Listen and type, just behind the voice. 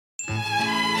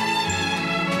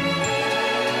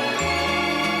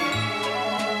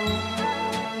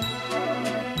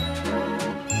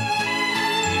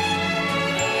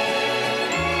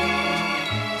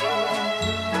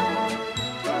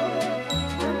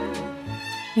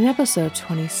In episode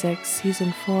 26,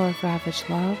 season 4 of Ravage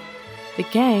Love, the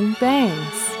gang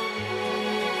bangs.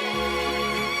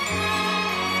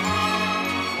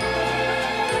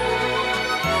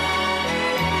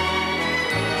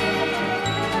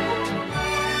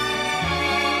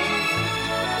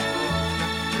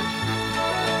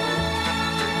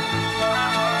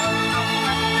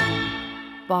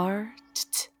 Bartender.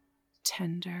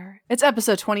 It's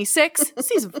episode 26,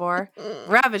 season 4,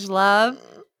 Ravage Love.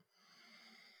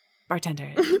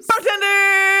 Bartenders.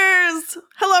 Bartenders!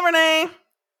 Hello, Renee.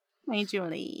 Hey,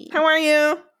 Julie. How are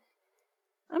you?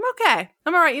 I'm okay.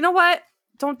 I'm all right. You know what?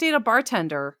 Don't date a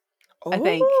bartender. I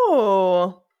think.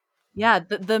 Oh. Yeah,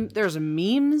 there's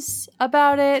memes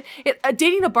about it.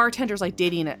 Dating a bartender is like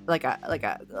dating like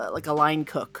a line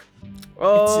cook.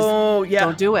 Oh, yeah.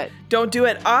 Don't do it. Don't do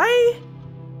it. I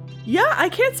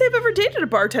can't say I've ever dated a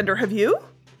bartender. Have you?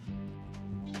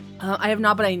 I have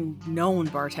not, but I've known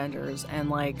bartenders, and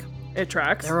like it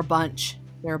tracks. They're a bunch.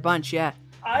 Yeah.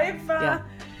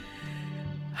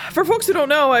 For folks who don't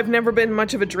know, I've never been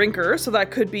much of a drinker, so that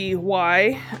could be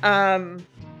why.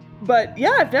 But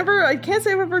yeah, I can't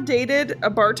say I've ever dated a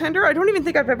bartender. I don't even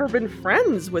think I've ever been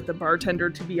friends with a bartender,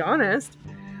 to be honest.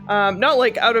 Not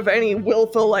like out of any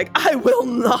willful, like, I will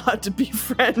not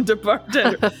befriend a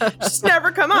bartender. Just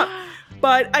never come up.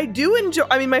 But I do enjoy,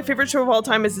 my favorite show of all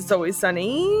time is It's Always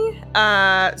Sunny.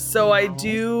 So I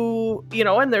do,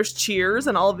 and there's Cheers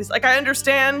and all of these. Like, I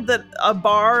understand that a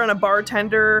bar and a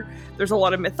bartender, there's a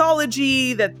lot of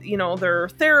mythology that, they're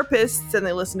therapists and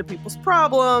they listen to people's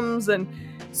problems. And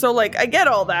so, like, I get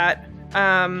all that.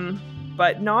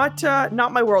 But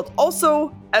not my world.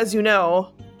 Also, as you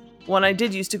know, when I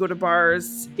did used to go to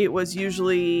bars, it was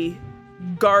usually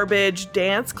garbage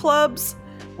dance clubs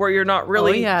where you're not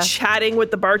really chatting with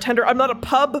the bartender. I'm not a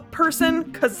pub person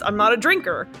because I'm not a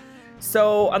drinker.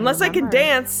 So unless I can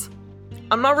dance,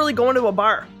 I'm not really going to a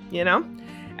bar, And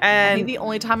I think the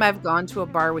only time I've gone to a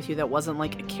bar with you that wasn't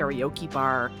like a karaoke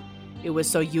bar, it was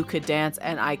so you could dance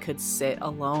and I could sit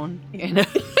alone in a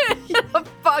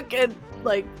fucking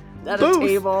like at a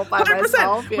table by 100%.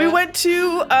 myself. Yeah. We went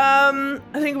to I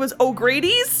think it was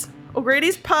O'Grady's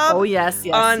pub. Oh yes.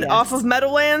 Off of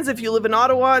Meadowlands. If you live in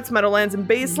Ottawa, it's Meadowlands and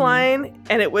Baseline. Mm-hmm.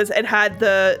 And it had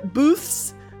the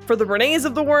booths for the Renees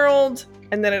of the world,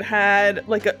 and then it had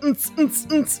like a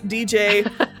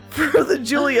DJ for the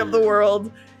Julie of the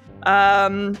world.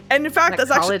 And in fact,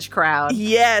 that's college crowd.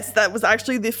 Yes, that was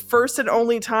actually the first and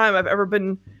only time I've ever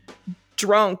been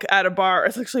drunk at a bar.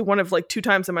 It's actually one of like 2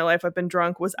 times in my life I've been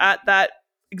drunk was at that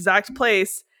exact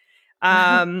place.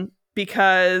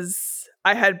 Because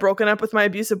I had broken up with my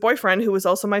abusive boyfriend, who was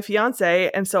also my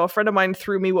fiance. And so a friend of mine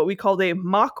threw me what we called a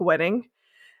mock wedding.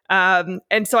 And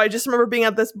so I just remember being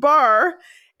at this bar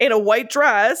in a white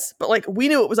dress, but like we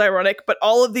knew it was ironic, but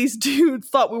all of these dudes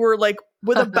thought we were like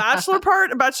with a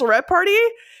bachelorette party.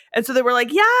 And so they were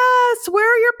like, yes,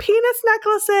 where are your penis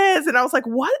necklaces? And I was like,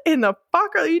 what in the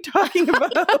fuck are you talking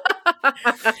about? And they're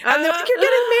like, you're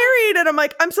getting married. And I'm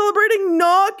like, I'm celebrating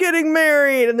not getting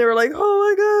married. And they were like, oh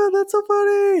my God, that's so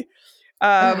funny.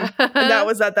 And that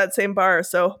was at that same bar.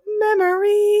 So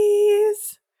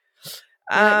memories.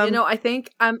 I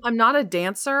think I'm not a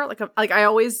dancer. Like I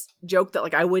always joke that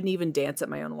like I wouldn't even dance at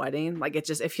my own wedding. Like it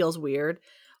feels weird.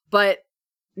 But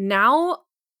now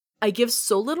I give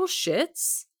so little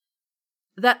shits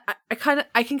that I can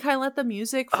kind of let the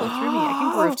music flow through me. I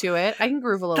can groove to it. I can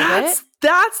groove a little bit.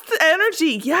 That's the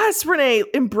energy. Yes, Renee,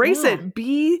 embrace it.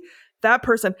 Be that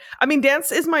person.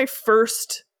 Dance is my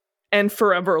first and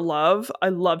forever love. I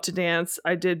love to dance.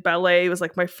 I did ballet. It was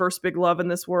like my first big love in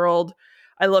this world.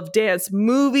 I love dance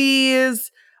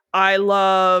movies. I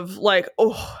love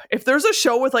if there's a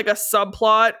show with like a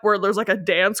subplot where there's like a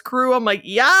dance crew, I'm like,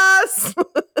 yes.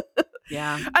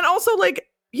 Yeah. And also like,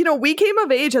 we came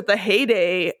of age at the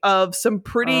heyday of some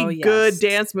pretty good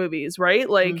dance movies, right?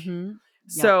 Like,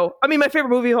 so, my favorite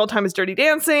movie of all time is Dirty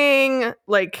Dancing.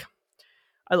 Like,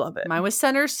 I love it. Mine was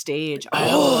Center Stage.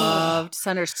 I loved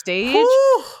Center Stage.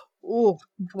 Ooh,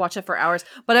 watch it for hours.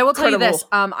 But I will tell you this.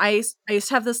 I used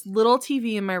to have this little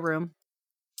TV in my room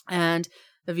and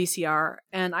the VCR,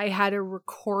 and I had a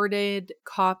recorded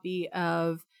copy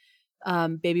of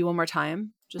Baby One More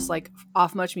Time, just like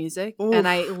off Much Music. Oof. And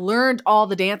I learned all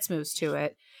the dance moves to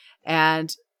it.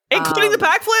 And including the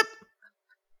backflip?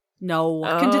 No,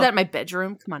 I couldn't do that in my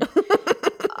bedroom. Come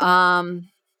on.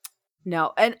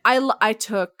 No, and I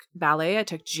took ballet, I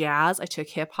took jazz, I took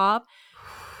hip hop.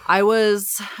 I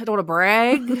don't want to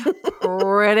brag,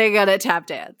 pretty good at tap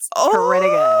dance. Pretty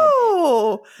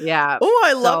good. Yeah. Oh,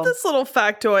 I love this little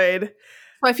factoid.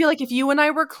 I feel like if you and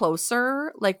I were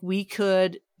closer, like we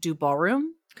could do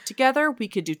ballroom together. We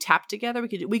could do tap together.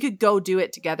 We could go do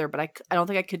it together, but I don't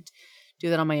think I could do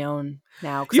that on my own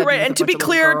now. You're right. And to be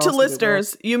clear to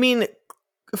listeners, you mean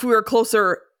if we were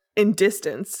closer in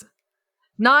distance?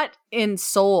 Not in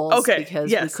souls, okay,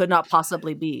 because we could not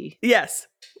possibly be. Yes,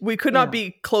 we could not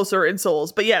be closer in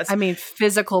souls, but yes. I mean,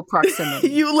 physical proximity.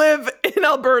 You live in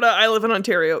Alberta, I live in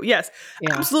Ontario. Yes,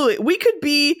 absolutely. We could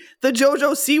be the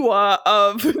JoJo Siwa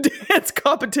of dance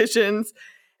competitions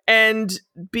and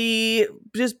be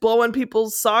just blowing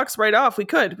people's socks right off. We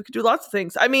could do lots of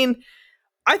things. I mean,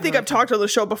 I think I've talked on the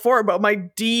show before about my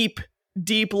deep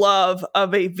love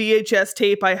of a VHS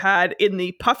tape I had in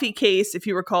the puffy case, if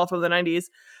you recall, from the 90s,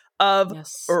 of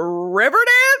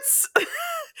Riverdance.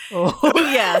 Oh,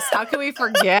 yes. How can we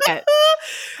forget?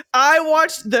 I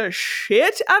watched the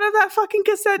shit out of that fucking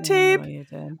cassette tape. You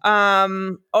did.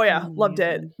 Loved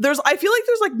it. I feel like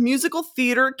there's like musical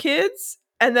theater kids,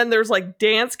 and then there's like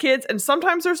dance kids, and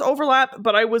sometimes there's overlap,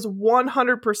 but I was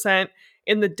 100%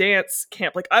 in the dance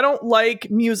camp. Like, I don't like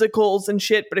musicals and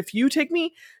shit, but if you take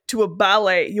me to a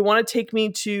ballet, you want to take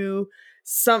me to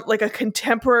some like a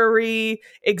contemporary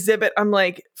exhibit, I'm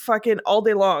like, fucking all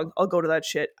day long, I'll go to that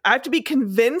shit. I have to be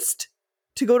convinced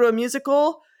to go to a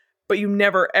musical, but you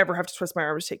never ever have to twist my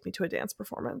arm to take me to a dance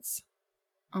performance.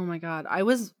 Oh my God. I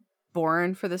was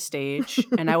born for the stage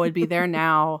and I would be there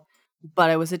now, but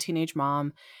I was a teenage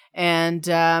mom. And,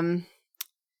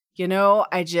 you know,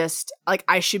 I just, like,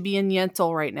 I should be in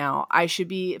Yentl right now. I should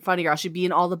be Funny Girl. I should be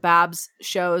in all the Babs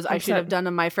shows. I should have done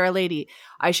a My Fair Lady.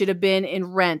 I should have been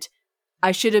in Rent.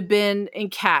 I should have been in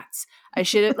Cats. I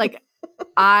should have, like,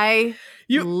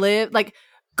 live, like,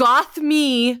 goth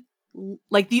me,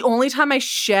 like, the only time I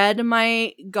shed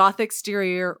my goth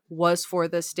exterior was for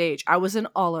this stage. I was in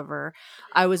Oliver.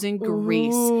 I was in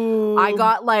Grease. Ooh. I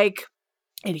got, like,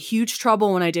 in huge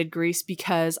trouble when I did Grease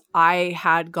because I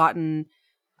had gotten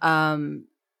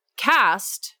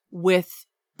cast with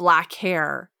black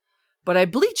hair, but I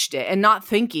bleached it and not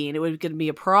thinking it was going to be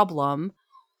a problem.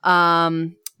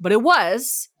 But it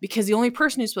was, because the only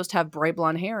person who's supposed to have bright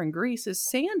blonde hair in Grease is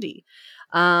Sandy.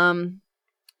 And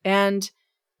I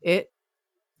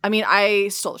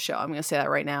stole the show. I'm going to say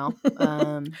that right now.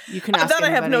 You can ask that. anybody. I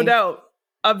have no doubt.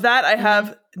 Of that, I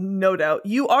have no doubt.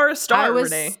 You are a star,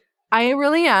 Renee. I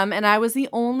really am. And I was the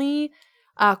only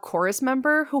chorus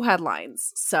member who had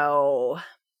lines. So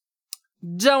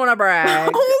don't want to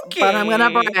brag. Okay. But I'm going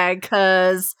to brag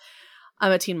because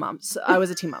I'm a teen mom. So I was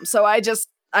a teen mom. So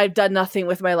I've done nothing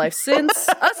with my life since.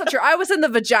 That's not true. I was in the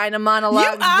vagina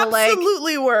monologue. You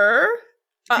absolutely were.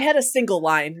 I had a single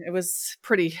line. It was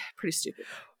pretty stupid.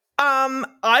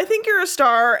 I think you're a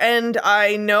star, and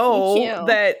I know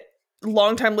that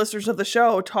longtime listeners of the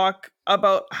show talk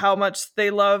about how much they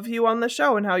love you on the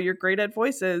show and how you're great at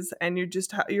voices, and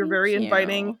you're very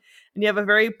inviting, and you have a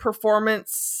very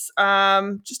performance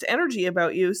just energy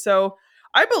about you. So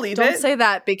I believe it. Don't say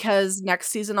that, because next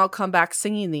season I'll come back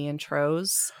singing the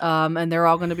intros, and they're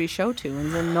all going to be show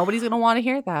tunes, and nobody's going to want to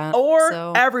hear that.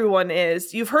 Or everyone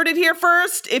is. You've heard it here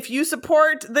first. If you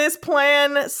support this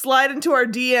plan, slide into our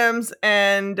DMs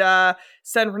and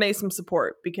send Renee some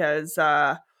support, because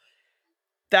that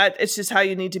it's just how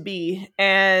you need to be.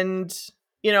 And,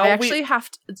 you know, I actually have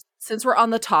to, since we're on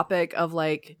the topic of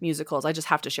like musicals, I just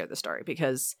have to share the story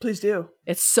because please do.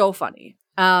 It's so funny.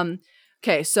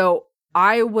 Okay, so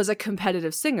I was a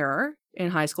competitive singer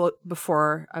in high school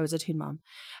before I was a teen mom.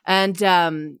 And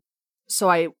so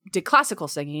I did classical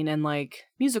singing and like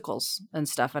musicals and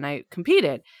stuff, and I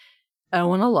competed. I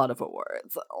won a lot of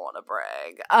awards. I don't want to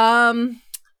brag.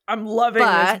 I'm loving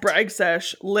this brag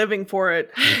sesh, living for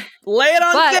it. Lay it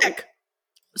on thick.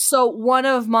 So one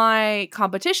of my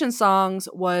competition songs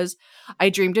was I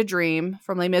Dreamed a Dream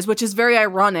from Les Mis, which is very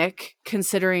ironic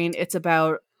considering it's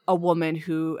about a woman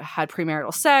who had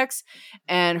premarital sex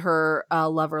and her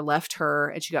lover left her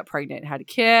and she got pregnant and had a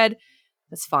kid.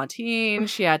 That's Fantine.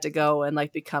 She had to go and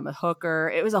like become a hooker.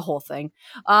 It was a whole thing.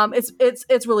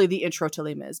 It's really the intro to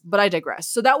Les Mis, but I digress.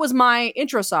 So that was my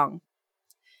intro song.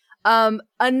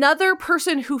 Another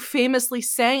person who famously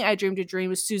sang I Dreamed a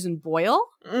Dream was Susan Boyle.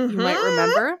 Mm-hmm. You might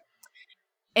remember.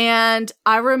 And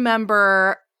I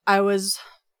remember I was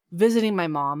visiting my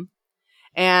mom,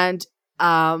 and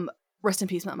rest in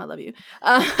peace, Mom, I love you.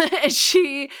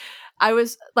 And I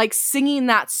was like singing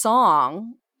that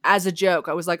song as a joke.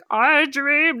 I was like, I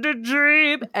dreamed a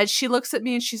dream. And she looks at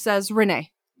me and she says,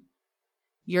 Renee,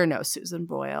 you're no Susan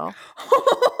Boyle.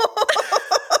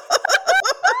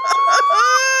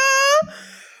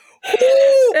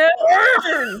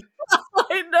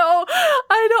 I know.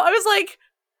 I was like,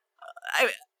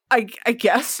 I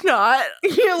guess not.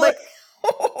 You're like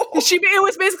It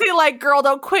was basically like, girl,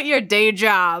 don't quit your day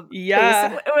job. Yeah.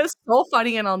 Basically. It was so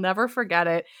funny and I'll never forget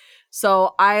it.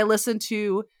 So I listened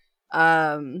to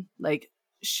like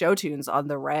show tunes on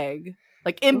the reg.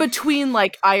 Like in between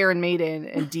like Iron Maiden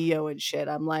and Dio and shit.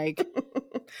 I'm like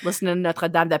listening to Notre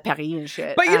Dame de Paris and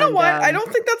shit. But you know what? I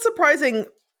don't think that's surprising.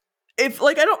 If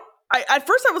like at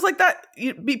first I was like that.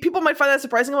 People might find that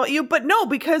surprising about you, but no,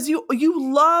 because you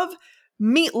love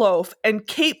Meatloaf and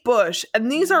Kate Bush,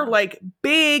 and these are like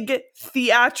big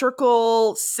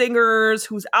theatrical singers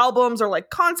whose albums are like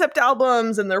concept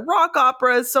albums and they're rock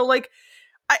operas. So like.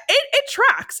 It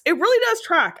tracks. It really does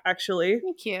track, actually.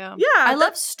 Thank you. Yeah. I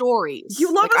love stories.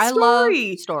 You love a story. I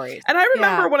love stories. And I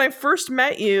remember when I first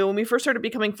met you, when we first started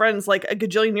becoming friends, like a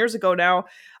gajillion years ago now,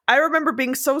 I remember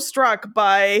being so struck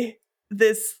by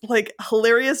this like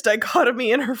hilarious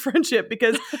dichotomy in our friendship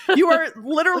because you are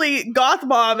literally goth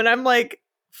mom and I'm like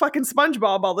fucking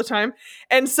SpongeBob all the time.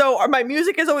 And so my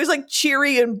music is always like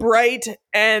cheery and bright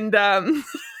and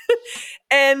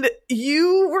and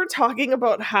you were talking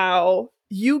about how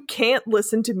you can't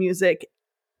listen to music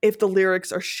if the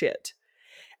lyrics are shit.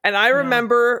 And I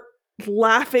remember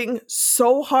laughing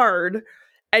so hard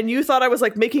and you thought I was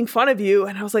like making fun of you.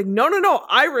 And I was like, no,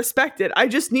 I respect it. I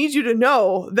just need you to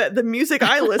know that the music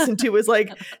I listen to is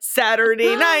like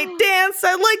Saturday Night Dance.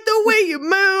 I like the way you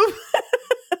move.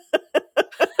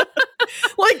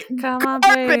 Like come on,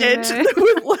 garbage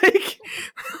with like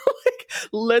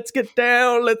let's get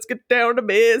down to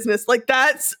business. Like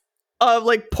that's a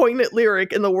like poignant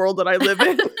lyric in the world that I live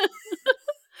in.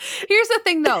 Here's the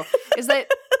thing though, is that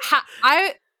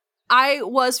I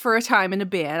was for a time in a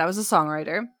band. I was a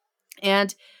songwriter,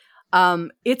 and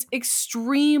it's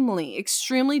extremely,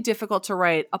 extremely difficult to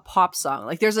write a pop song.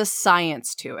 Like there's a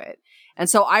science to it. And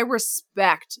so I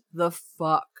respect the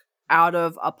fuck out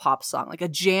of a pop song, like a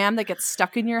jam that gets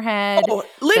stuck in your head. Oh,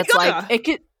 Lady Gaga. Like, it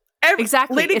could,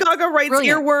 exactly. Lady Gaga writes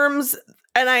brilliant. Earworms.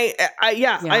 And I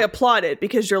applaud it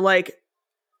because you're like,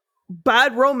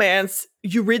 Bad Romance,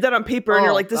 you read that on paper and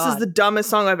you're like, this is the dumbest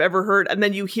song I've ever heard. And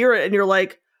then you hear it and you're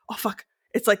like, oh, fuck.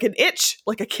 It's like an itch.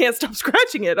 Like I can't stop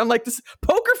scratching it. I'm like, this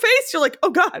Poker Face. You're like, oh,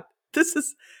 God, this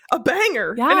is a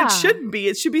banger. Yeah. And it shouldn't be.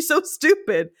 It should be so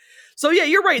stupid. So, yeah,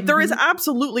 you're right. Mm-hmm. There is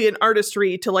absolutely an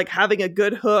artistry to like having a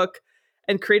good hook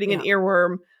and creating an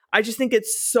earworm. I just think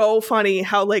it's so funny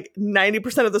how like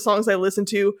 90% of the songs I listen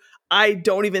to, I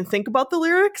don't even think about the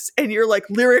lyrics, and you're like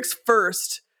lyrics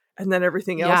first, and then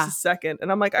everything else is second. And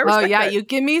I'm like, I respect that. You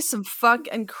give me some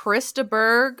fucking Krista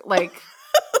Berg, like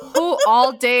who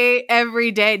all day,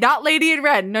 every day. Not Lady in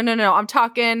Red. No. I'm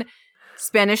talking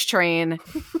Spanish Train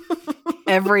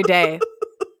every day.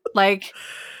 Like,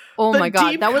 oh my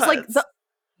God, that was like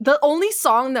the only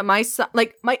song that my son,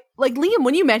 like Liam,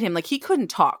 when you met him, like he couldn't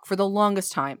talk for the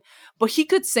longest time, but he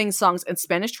could sing songs, and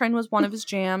Spanish Train was one of his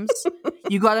jams.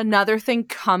 You Got Another Thing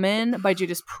Coming by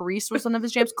Judas Priest was one of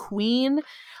his jams. Queen,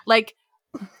 like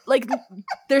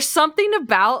there's something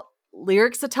about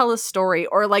lyrics that tell a story,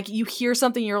 or like you hear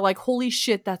something, you're like, holy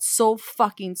shit, that's so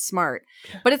fucking smart.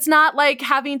 But it's not like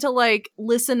having to like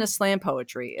listen to slam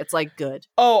poetry. It's like good.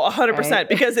 Oh, 100%. Right?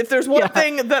 Because if there's one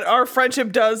thing that our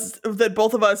friendship does that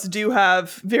both of us do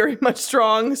have very much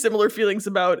strong, similar feelings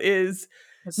about is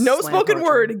no spoken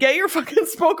word. Get your fucking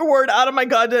spoken word out of my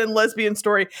goddamn lesbian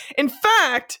story. In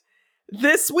fact,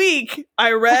 this week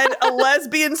I read a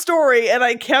lesbian story and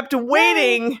I kept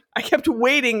waiting. I kept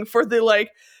waiting for the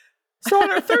like, so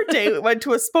on our third date, we went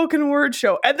to a spoken word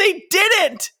show and they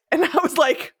didn't. And I was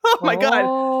like, oh my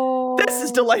God, this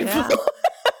is delightful.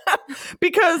 Yeah.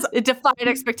 Because it defied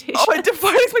expectation. Oh, it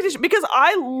defied expectation because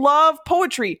I love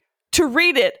poetry. To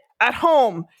read it at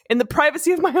home in the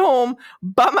privacy of my home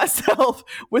by myself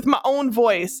with my own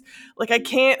voice. Like I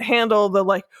can't handle the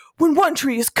like, when one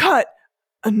tree is cut,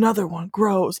 another one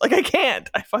grows. Like I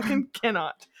can't. I fucking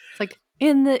cannot. It's like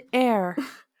in the air.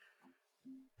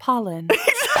 Pollen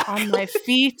on my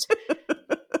feet,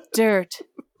 dirt,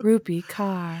 rupee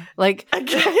car. Like I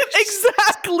can't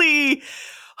exactly.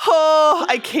 Oh,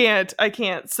 I can't.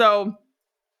 So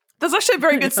that's actually a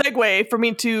very good segue for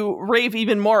me to rave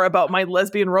even more about my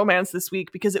lesbian romance this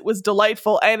week because it was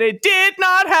delightful and it did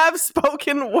not have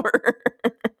spoken word.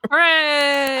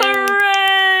 Hooray!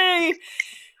 Hooray!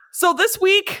 So this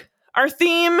week, our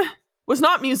theme was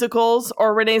not musicals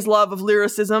or Renee's love of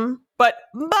lyricism, but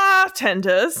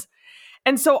bartenders.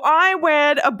 And so I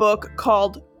read a book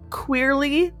called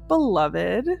Queerly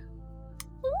Beloved.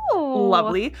 Ooh.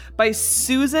 Lovely. By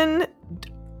Susan,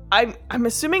 I'm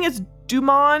assuming it's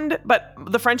Dumond, but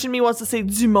the French in me wants to say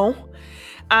Dumont.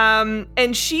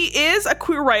 And she is a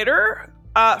queer writer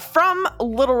from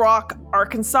Little Rock,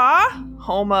 Arkansas,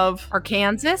 home of...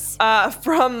 Arkansas?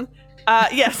 From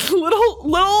Yes,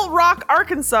 Little Rock,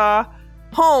 Arkansas,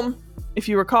 home, if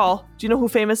you recall. Do you know who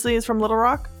famously is from Little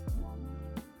Rock?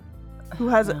 Who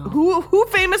has who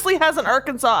famously has an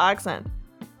Arkansas accent?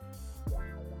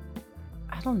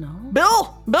 I don't know.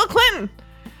 Bill Clinton.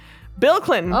 Bill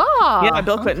Clinton. Oh, yeah,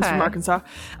 Bill Clinton's from Arkansas.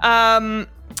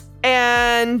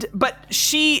 But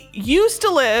she used to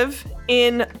live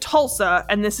in Tulsa,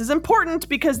 and this is important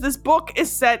because this book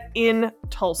is set in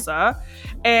Tulsa,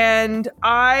 and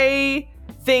I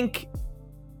think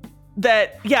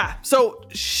that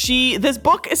this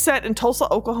book is set in Tulsa,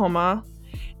 Oklahoma,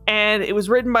 and it was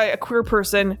written by a queer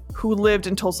person who lived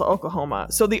in Tulsa, Oklahoma.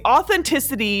 So the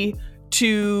authenticity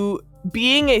to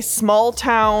being a small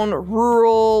town,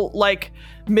 rural, like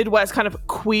Midwest kind of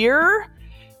queer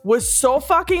was so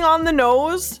fucking on the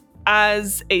nose.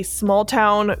 As a small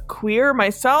town queer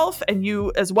myself, and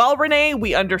you as well, Renee,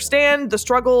 we understand the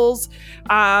struggles.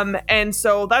 And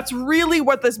so that's really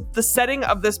what the setting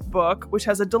of this book, which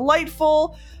has a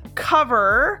delightful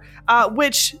cover,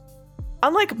 which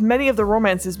unlike many of the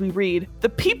romances we read,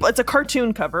 it's a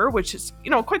cartoon cover, which is,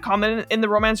 quite common in the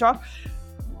romance genre.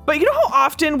 But you know how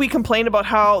often we complain about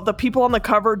how the people on the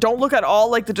cover don't look at all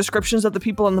like the descriptions of the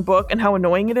people in the book and how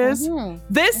annoying it is? Mm-hmm.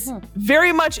 This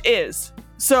very much is.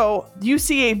 So you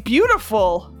see a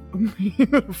beautiful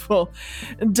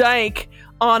dyke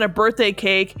on a birthday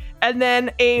cake, and then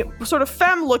a sort of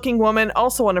femme-looking woman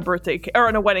also on a birthday cake, or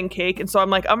on a wedding cake. And so I'm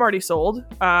like, I'm already sold.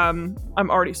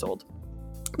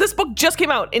 This book just came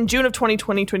out in June of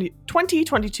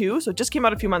 2022, so it just came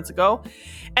out a few months ago.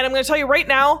 And I'm going to tell you right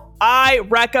now, I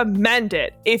recommend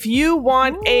it. If you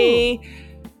want a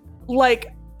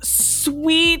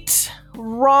sweet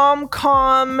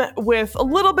rom-com with a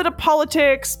little bit of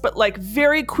politics, but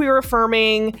very queer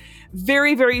affirming,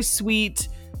 very, very sweet,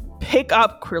 pick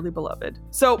up Queerly Beloved.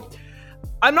 So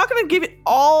I'm not going to give it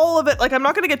all of it. I'm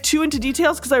not going to get too into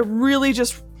details because I really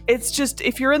it's just,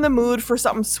 if you're in the mood for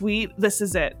something sweet, this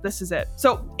is it.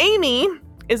 So Amy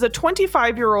is a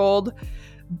 25-year-old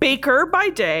baker by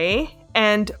day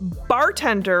and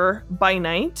bartender by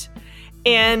night.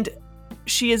 And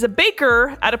she is a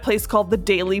baker at a place called The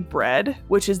Daily Bread,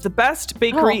 which is the best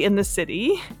bakery in the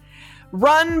city,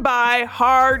 run by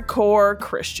hardcore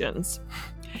Christians.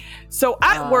 So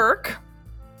at work,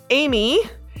 Amy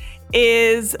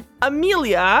is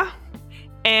Amelia,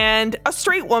 and a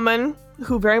straight woman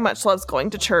who very much loves going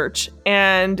to church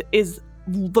and is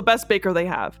the best baker they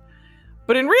have.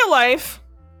 But in real life,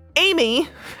 Amy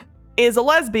is a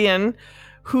lesbian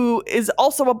who is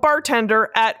also a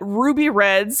bartender at Ruby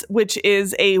Reds, which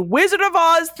is a Wizard of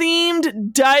Oz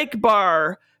themed dyke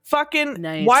bar. Fucking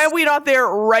nice. Why are we not there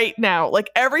right now?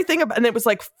 Everything, and it was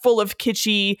full of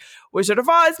kitschy Wizard of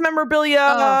Oz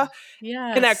memorabilia.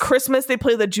 Yes. And at Christmas, they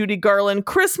play the Judy Garland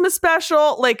Christmas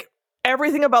special.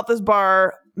 Everything about this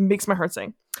bar makes my heart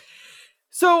sing.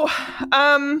 So,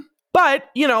 but,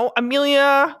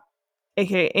 Amelia,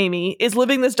 aka Amy, is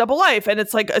living this double life. And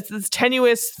it's this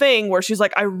tenuous thing where she's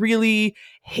like, I really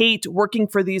hate working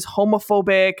for these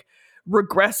homophobic,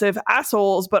 regressive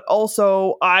assholes, but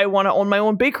also I want to own my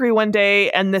own bakery one day.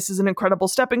 And this is an incredible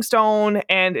stepping stone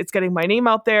and it's getting my name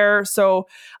out there. So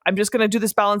I'm just going to do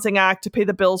this balancing act to pay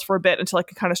the bills for a bit until I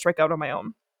can kind of strike out on my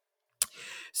own.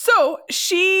 So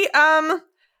she,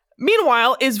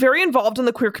 meanwhile, is very involved in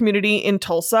the queer community in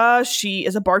Tulsa. She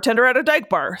is a bartender at a dyke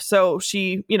bar. So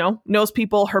she, knows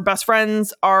people. Her best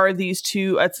friends are these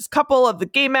two, it's this couple of the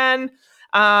gay men.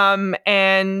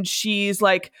 And she's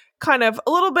kind of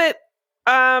a little bit,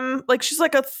 she's I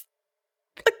don't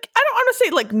want to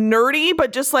say nerdy,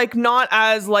 but just not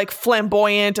as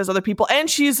flamboyant as other people. And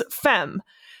she's femme.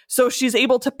 So she's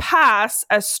able to pass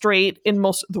as straight in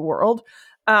most of the world.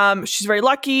 She's very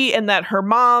lucky in that her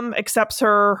mom accepts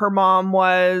her. Her mom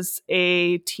was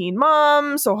a teen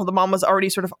mom, so the mom was already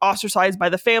sort of ostracized by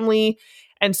the family.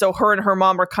 And so her and her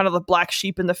mom are kind of the black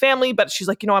sheep in the family. But she's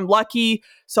like, I'm lucky.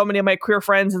 So many of my queer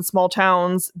friends in small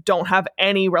towns don't have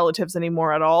any relatives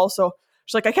anymore at all. So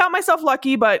she's like, I count myself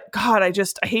lucky, but God, I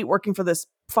hate working for this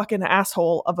fucking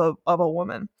asshole of a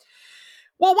woman.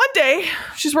 Well, one day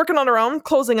she's working on her own,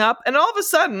 closing up, and all of a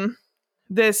sudden,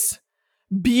 this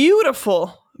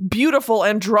beautiful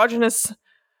androgynous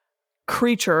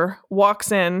creature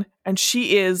walks in, and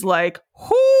she is like,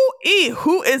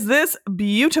 who is this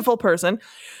beautiful person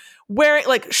wearing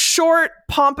short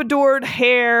pompadoured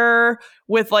hair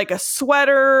with a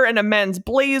sweater and a men's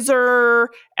blazer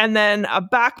and then a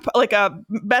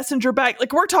messenger bag.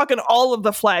 We're talking all of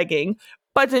the flagging.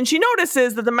 But then she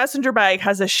notices that the messenger bag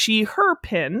has a she/her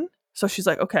pin. So she's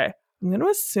like, okay, I'm going to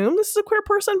assume this is a queer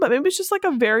person, but maybe it's just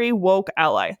a very woke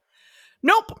ally.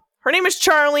 Nope. Her name is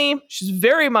Charlie. She's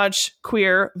very much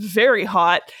queer, very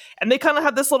hot. And they kind of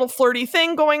have this little flirty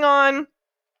thing going on.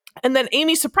 And then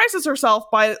Amy surprises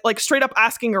herself by like straight up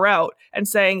asking her out and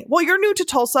saying, well, you're new to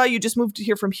Tulsa. You just moved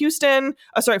here from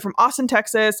from Austin,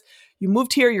 Texas. You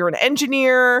moved here. You're an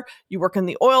engineer. You work in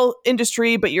the oil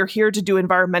industry, but you're here to do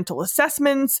environmental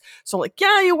assessments. So like,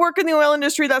 yeah, you work in the oil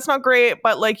industry. That's not great.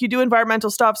 But like you do environmental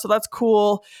stuff. So that's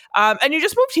cool. And you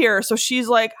just moved here. So she's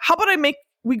like, how about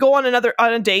we go on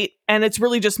a date and it's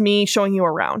really just me showing you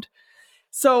around.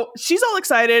 So she's all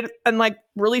excited and like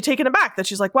really taken aback that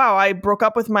she's like, wow, I broke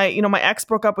up with my ex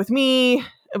broke up with me.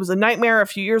 It was a nightmare a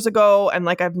few years ago. And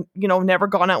like, I've, never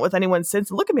gone out with anyone since.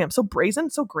 And look at me. I'm so brazen,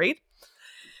 so great.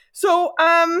 So,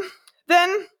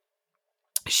 then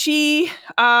she,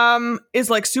 is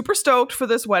like super stoked for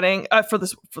this wedding, for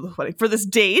this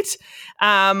date,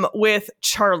 with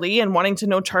Charlie and wanting to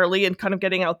know Charlie and kind of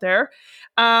getting out there.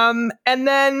 And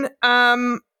then,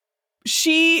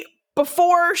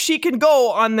 before she can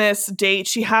go on this date,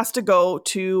 she has to go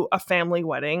to a family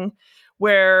wedding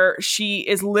where she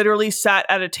is literally sat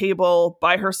at a table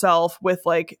by herself with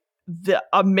like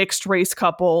a mixed race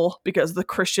couple because the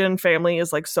Christian family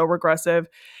is like so regressive.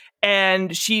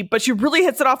 And she really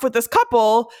hits it off with this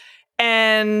couple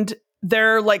and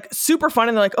they're like super fun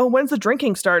and they're like, oh, when's the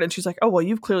drinking start? And she's like, oh, well,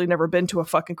 you've clearly never been to a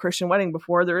fucking Christian wedding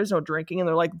before. There is no drinking. And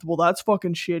they're like, well, that's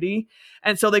fucking shitty.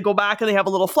 And so they go back and they have a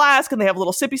little flask and they have a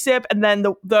little sippy sip. And then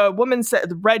the woman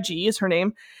said, Reggie is her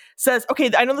name, says,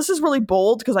 okay, I know this is really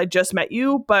bold because I just met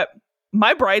you, but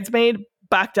my bridesmaid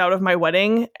backed out of my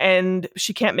wedding and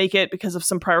she can't make it because of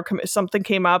something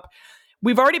came up.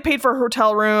 We've already paid for a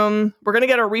hotel room. We're going to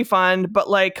get a refund, but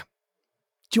like,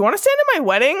 do you want to stand in my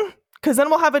wedding? Because then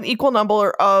we'll have an equal number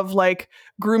of like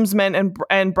groomsmen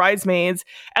and bridesmaids.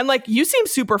 And like, you seem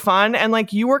super fun. And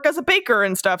like, you work as a baker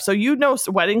and stuff. So you know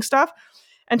wedding stuff.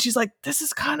 And she's like, this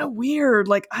is kind of weird.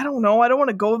 Like, I don't know. I don't want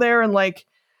to go there. And like,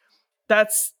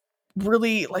 that's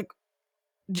really like,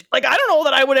 I don't know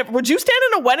that I would you stand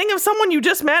in a wedding of someone you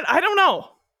just met? I don't know.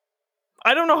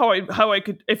 I don't know how I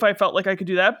could, if I felt like I could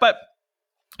do that. But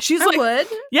she's like, would.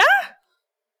 Yeah.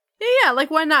 Yeah. Like,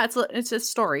 why not? It's a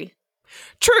story.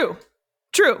 True.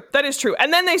 That is true.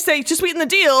 And then they say, to sweeten the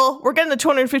deal, we're getting the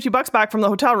 $250 back from the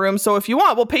hotel room. So if you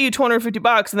want, we'll pay you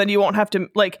 $250 and then you won't have to,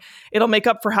 like, it'll make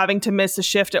up for having to miss a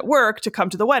shift at work to come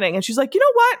to the wedding. And she's like, you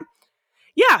know what?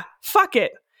 Yeah, fuck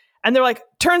it. And they're like,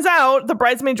 turns out the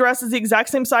bridesmaid dress is the exact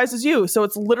same size as you. So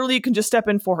it's literally, you can just step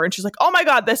in for her. And she's like, oh my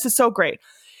God, this is so great.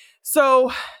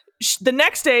 So the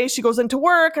next day she goes into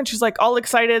work and she's like all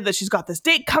excited that she's got this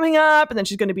date coming up and then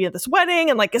she's going to be at this wedding.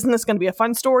 And like, isn't this going to be a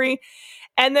fun story?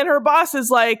 And then her boss is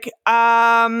like,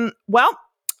 well,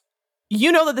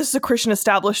 you know that this is a Christian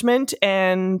establishment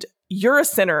and you're a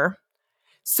sinner.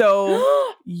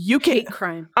 So you can hate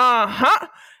crime.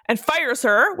 And fires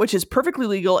her, which is perfectly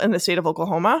legal in the state of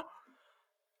Oklahoma.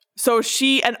 So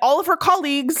she and all of her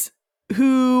colleagues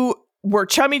who were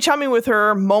chummy with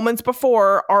her moments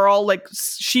before are all like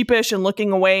sheepish and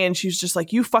looking away. And she's just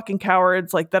like, you fucking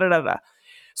cowards, like da-da-da-da.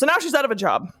 So now she's out of a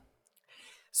job.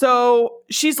 So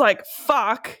she's like,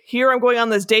 fuck, here I'm going on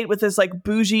this date with this like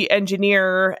bougie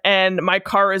engineer and my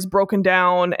car is broken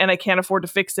down and I can't afford to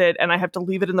fix it. And I have to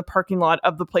leave it in the parking lot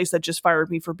of the place that just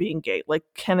fired me for being gay. Like,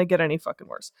 can it get any fucking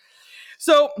worse?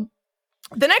 So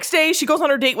the next day she goes on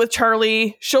her date with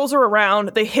Charlie, shows her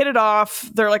around. They hit it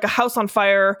off. They're like a house on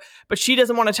fire, but she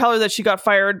doesn't want to tell her that she got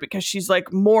fired because she's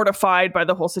like mortified by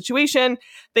the whole situation.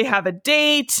 They have a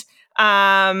date.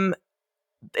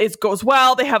 It goes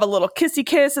well. They have a little kissy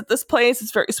kiss at this place.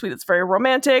 It's very sweet. It's very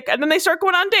romantic. And then they start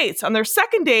going on dates. On their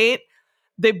second date,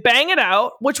 they bang it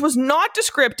out, which was not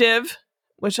descriptive,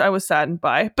 which I was saddened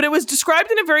by, but it was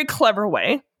described in a very clever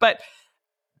way, but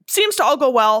seems to all go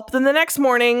well. But then the next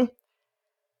morning,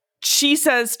 she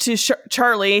says to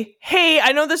Charlie, hey,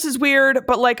 I know this is weird,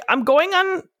 but like I'm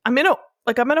in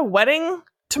a wedding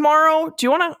tomorrow. Do you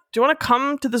want to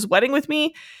come to this wedding with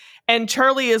me? And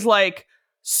Charlie is like,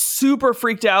 super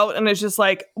freaked out and is just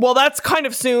like, well, that's kind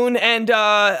of soon and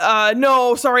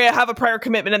no, sorry, I have a prior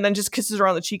commitment, and then just kisses her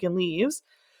on the cheek and leaves.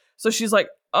 So she's like,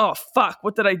 oh fuck,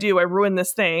 what did I do? I ruined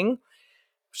this thing.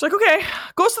 She's like, okay,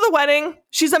 goes to the wedding.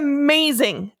 She's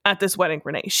amazing at this wedding,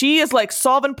 Renee. She is like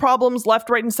solving problems left,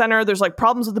 right, and center. There's like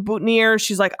problems with the boutonniere.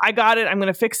 She's like, I got it, I'm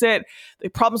gonna fix it. The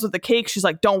problems with the cake, she's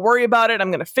like, don't worry about it,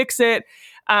 I'm gonna fix it.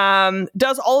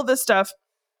 Does all of this stuff.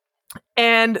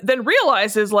 And then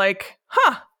realizes like,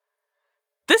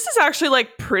 this is actually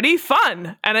like pretty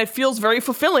fun. And it feels very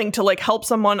fulfilling to like help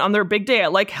someone on their big day. I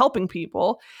like helping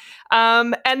people.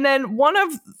 And then one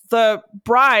of the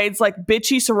brides, like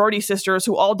bitchy sorority sisters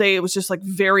who all day it was just like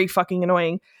very fucking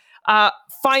annoying,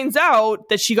 finds out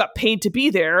that she got paid to be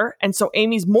there. And so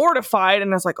Amy's mortified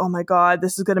and is like, oh my God,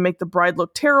 this is going to make the bride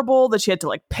look terrible, that she had to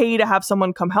like pay to have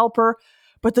someone come help her.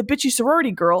 But the bitchy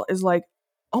sorority girl is like,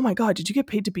 oh my God, did you get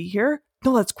paid to be here?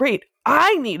 No, that's great.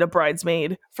 I need a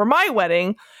bridesmaid for my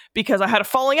wedding because I had a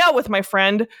falling out with my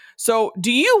friend. So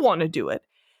do you want to do it?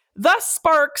 Thus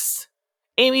sparks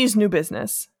Amy's new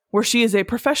business, where she is a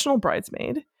professional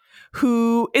bridesmaid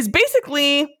who is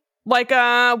basically like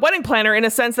a wedding planner in a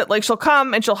sense that like she'll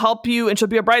come and she'll help you and she'll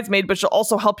be a bridesmaid, but she'll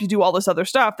also help you do all this other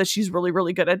stuff that she's really,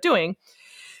 really good at doing.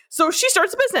 So she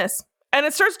starts a business and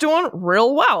it starts doing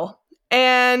real well.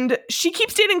 And she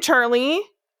keeps dating Charlie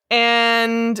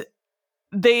and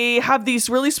they have these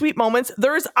really sweet moments.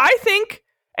 There's, I think,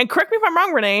 and correct me if I'm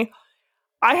wrong, Renee,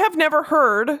 I have never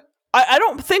heard, I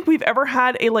don't think we've ever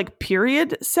had a like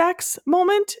period sex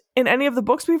moment in any of the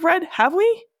books we've read, have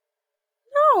we?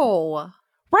 No.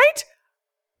 Right?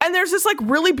 And there's this like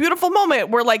really beautiful moment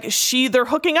where like they're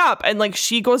hooking up and like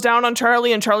she goes down on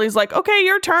Charlie and Charlie's like, okay,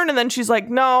 your turn. And then she's like,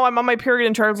 no, I'm on my period.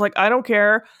 And Charlie's like, I don't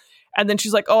care. And then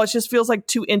she's like, oh, it just feels like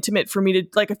too intimate for me to,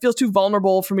 like, it feels too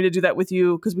vulnerable for me to do that with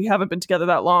you because we haven't been together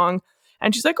that long.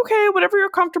 And she's like, okay, whatever you're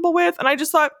comfortable with. And I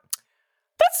just thought,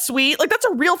 that's sweet. Like, that's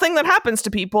a real thing that happens to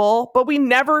people, but we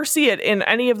never see it in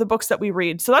any of the books that we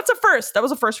read. So that's a first. That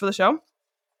was a first for the show.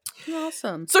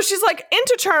 Awesome. So she's like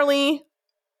into Charlie,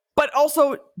 but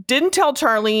also didn't tell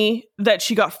Charlie that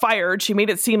she got fired. She made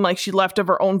it seem like she left of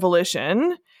her own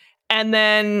volition. And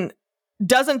then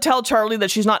doesn't tell Charlie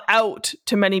that she's not out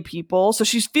to many people. So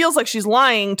she feels like she's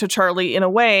lying to Charlie in a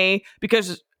way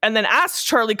and then asks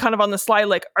Charlie kind of on the sly,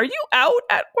 like, are you out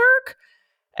at work?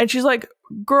 And she's like,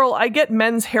 girl, I get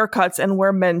men's haircuts and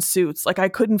wear men's suits. Like, I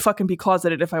couldn't fucking be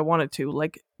closeted if I wanted to.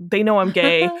 Like, they know I'm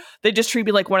gay. They just treat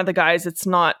me like one of the guys. It's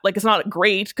not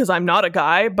great because I'm not a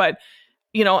guy, but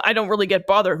you know, I don't really get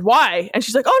bothered. Why? And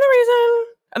she's like, oh, no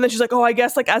reason. And then she's like, oh, I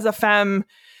guess like as a femme,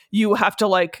 you have to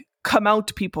like come out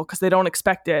to people because they don't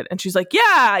expect it. And she's like,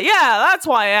 yeah, that's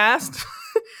why I asked.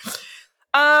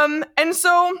 And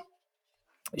so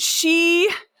she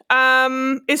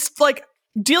is like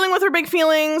dealing with her big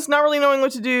feelings, not really knowing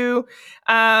what to do.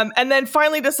 And then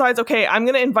finally decides, okay, I'm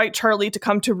going to invite Charlie to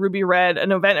come to Ruby Red,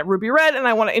 an event at Ruby Red, and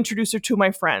I want to introduce her to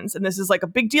my friends. And this is like a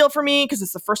big deal for me because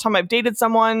it's the first time I've dated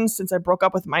someone since I broke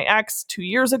up with my ex 2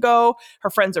 years ago. Her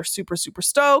friends are super, super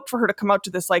stoked for her to come out to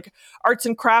this like arts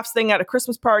and crafts thing at a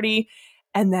Christmas party.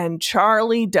 And then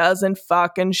Charlie doesn't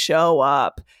fucking show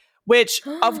up, which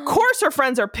of course her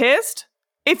friends are pissed.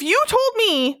 If you told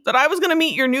me that I was going to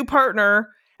meet your new partner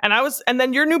and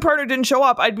then your new partner didn't show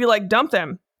up, I'd be like, dump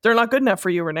them. They're not good enough for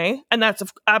you, Renee. And that's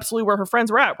absolutely where her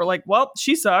friends were at. We're like, well,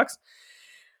 she sucks.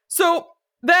 So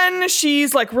then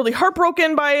she's like really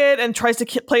heartbroken by it and tries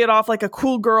to play it off like a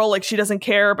cool girl, like she doesn't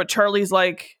care. But Charlie's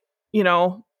like, you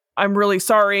know, I'm really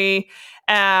sorry.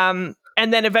 And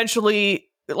then eventually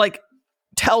like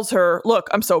tells her, look,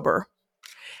 I'm sober.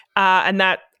 And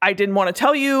that I didn't want to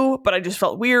tell you, but I just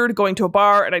felt weird going to a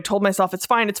bar. And I told myself, it's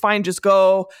fine, just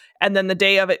go. And then the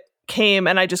day of it came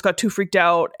and I just got too freaked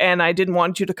out and I didn't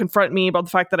want you to confront me about the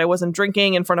fact that I wasn't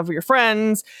drinking in front of your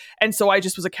friends. And so I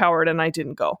just was a coward and I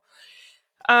didn't go.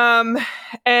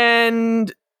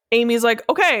 And Amy's like,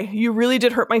 okay, you really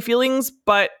did hurt my feelings,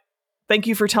 but thank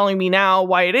you for telling me now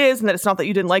why it is and that it's not that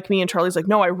you didn't like me. And Charlie's like,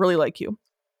 no, I really like you.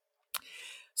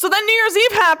 So then New Year's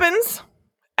Eve happens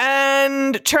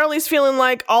and Charlie's feeling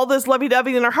like all this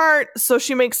lovey-dovey in her heart. So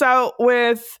she makes out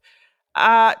with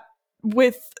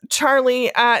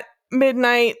Charlie at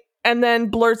midnight and then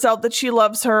blurts out that she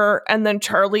loves her. And then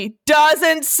Charlie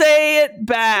doesn't say it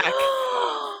back,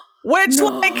 which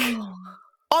like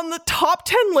on the top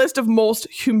 10 list of most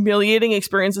humiliating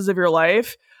experiences of your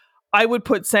life, I would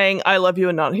put saying I love you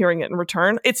and not hearing it in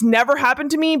return. It's never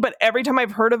happened to me, but every time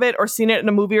I've heard of it or seen it in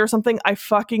a movie or something, I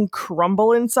fucking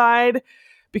crumble inside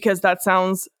because that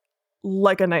sounds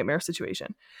like a nightmare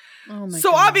situation. Oh my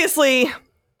God. Obviously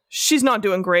she's not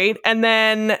doing great. And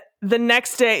then the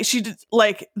next day she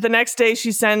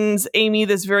sends Amy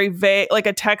this very vague, like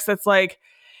a text that's like,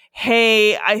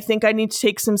 hey, I think I need to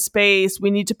take some space. We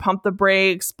need to pump the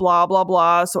brakes, blah, blah,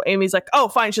 blah. So Amy's like, oh,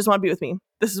 fine. She doesn't want to be with me.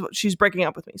 This is what she's breaking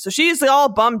up with me. So she's all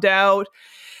bummed out.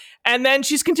 And then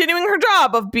she's continuing her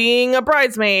job of being a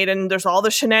bridesmaid. And there's all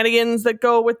the shenanigans that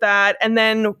go with that. And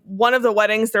then one of the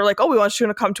weddings, they're like, oh, we want you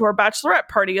to come to our bachelorette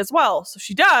party as well. So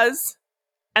she does.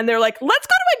 And they're like, let's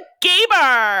go to a gay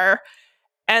bar.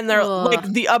 And they're like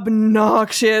the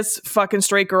obnoxious fucking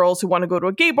straight girls who want to go to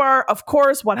a gay bar. Of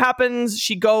course, what happens?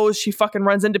 She goes, she fucking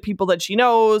runs into people that she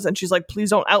knows. And she's like, please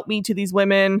don't out me to these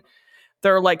women.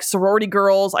 They're like sorority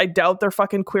girls. I doubt they're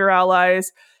fucking queer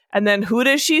allies. And then who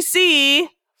does she see?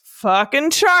 fucking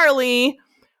Charlie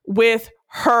with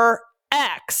her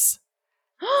ex.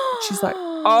 She's like,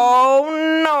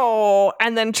 oh no.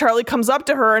 And then Charlie comes up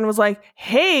to her and was like,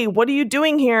 hey, what are you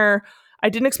doing here? I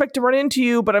didn't expect to run into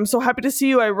you, but I'm so happy to see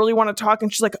you. I really want to talk.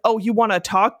 And she's like, oh, you want to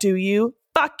talk, do you?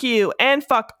 Fuck you. And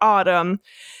fuck Autumn.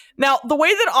 Now, the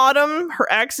way that Autumn, her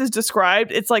ex, is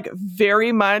described, it's like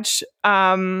very much,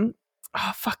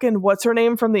 fucking, what's her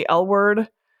name from the L Word?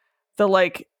 The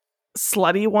like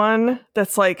slutty one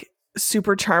that's like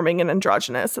super charming and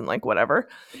androgynous and like whatever.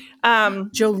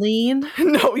 Jolene?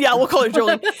 No, yeah, we'll call her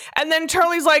Jolene. And then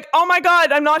Charlie's like, oh my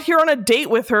God, I'm not here on a date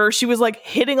with her. She was like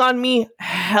hitting on me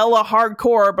hella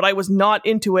hardcore, but I was not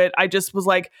into it. I just was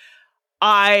like,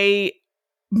 I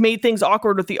made things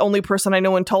awkward with the only person I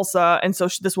know in Tulsa. And so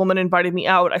this woman invited me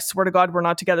out. I swear to God, we're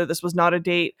not together. This was not a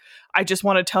date. I just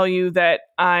want to tell you that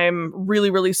I'm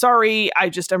really, really sorry.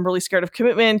 I'm really scared of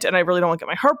commitment and I really don't want to get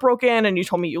my heart broken. And you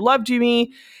told me you loved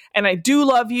me and I do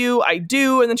love you. I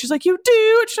do. And then she's like, you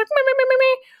do? And she's like,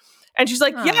 me. And she's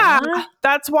like, yeah,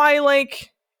 that's why,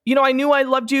 like, you know, I knew I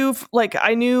loved you. Like,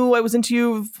 I knew I was into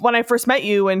you when I first met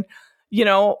you. And you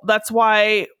know, that's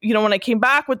why, you know, when I came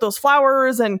back with those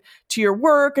flowers and to your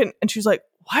work and she's like,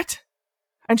 what?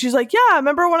 And she's like, yeah,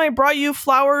 remember when I brought you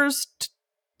flowers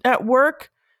at work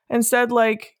and said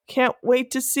like, can't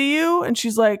wait to see you? And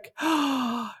she's like,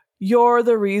 oh, you're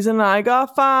the reason I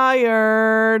got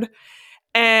fired.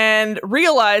 And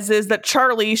realizes that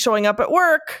Charlie showing up at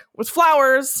work with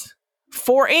flowers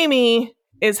for Amy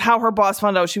is how her boss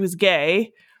found out she was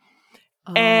gay.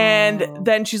 And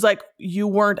then she's like, you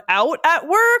weren't out at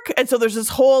work? And so there's this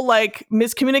whole like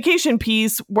miscommunication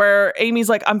piece where Amy's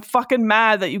like, I'm fucking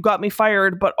mad that you got me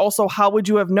fired, but also how would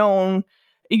you have known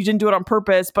you didn't do it on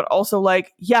purpose? But also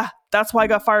like, yeah, that's why I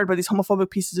got fired by these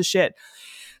homophobic pieces of shit.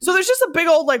 So there's just a big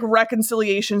old like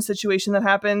reconciliation situation that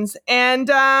happens and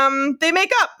they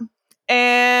make up.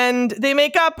 And they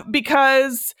make up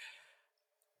because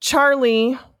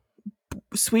Charlie,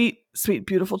 sweet,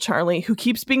 beautiful Charlie, who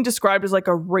keeps being described as like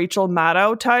a Rachel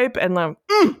Maddow type and like,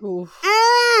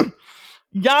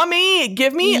 yummy.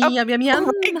 Give me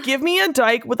a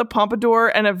dyke with a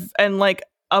pompadour and like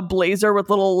a blazer with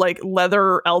little like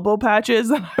leather elbow patches.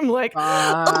 And I'm like,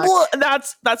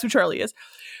 that's who Charlie is.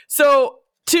 So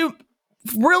to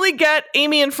really get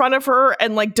Amy in front of her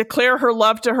and like declare her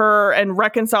love to her and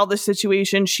reconcile the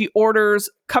situation, she orders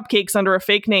cupcakes under a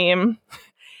fake name.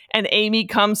 And Amy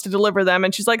comes to deliver them.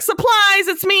 And she's like, supplies,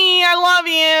 it's me. I love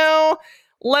you.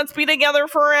 Let's be together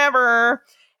forever.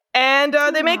 And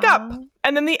they make up.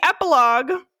 And then the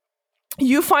epilogue,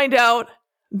 you find out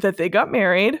that they got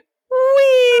married.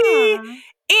 Whee!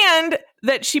 And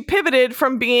that she pivoted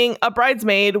from being a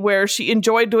bridesmaid where she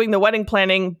enjoyed doing the wedding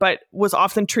planning, but was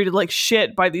often treated like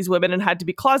shit by these women and had to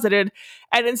be closeted.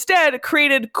 And instead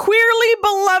created queerly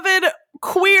beloved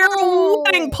queer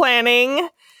wedding planning.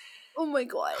 Oh my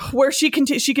God. Where she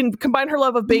can combine her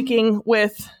love of baking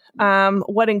with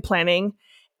wedding planning.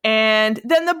 And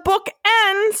then the book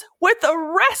ends with a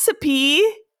recipe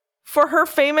for her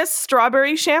famous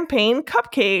strawberry champagne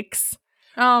cupcakes.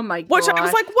 Oh my God. Which I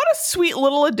was like, what a sweet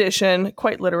little addition,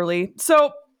 quite literally.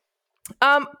 So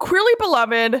Queerly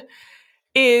Beloved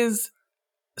is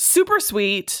super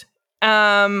sweet.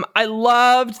 I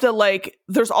loved the like,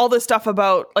 there's all this stuff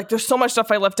about, like, there's so much stuff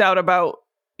I left out about,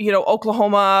 you know,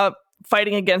 Oklahoma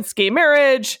fighting against gay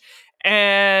marriage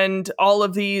and all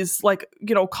of these like,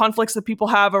 you know, conflicts that people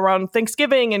have around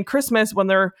Thanksgiving and Christmas when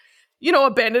they're, you know,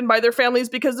 abandoned by their families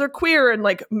because they're queer and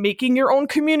like making your own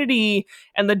community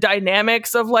and the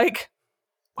dynamics of like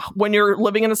when you're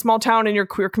living in a small town and your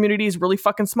queer community is really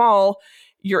fucking small,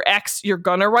 your ex, you're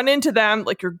gonna run into them.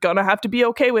 Like you're gonna have to be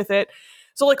okay with it.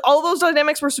 So like all those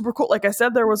dynamics were super cool. Like I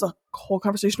said, there was a whole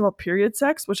conversation about period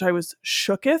sex, which I was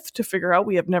shooketh to figure out.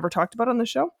 We have never talked about on the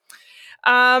show.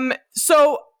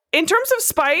 So in terms of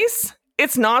spice,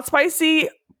 it's not spicy,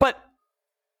 but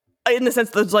in the sense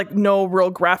that there's like no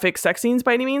real graphic sex scenes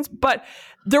by any means, but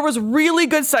there was really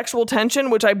good sexual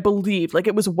tension, which I believe like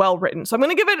it was well written. So I'm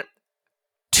going to give it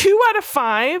 2 out of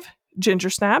 5 ginger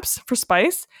snaps for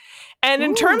spice. And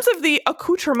in terms of the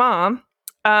accoutrement,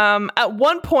 at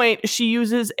one point she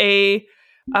uses a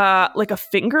like a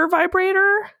finger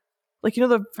vibrator, like, you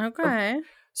know,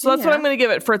 so that's what I'm going to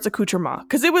give it for its accoutrement,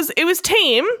 because it was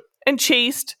tame and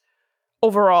chaste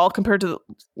overall compared to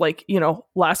like, you know,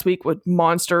 last week with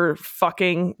monster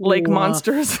fucking lake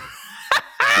monsters.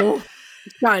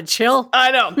 God, chill.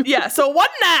 I know. Yeah. So it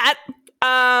wasn't that.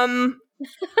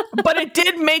 But it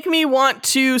did make me want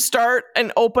to start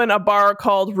and open a bar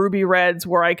called Ruby Reds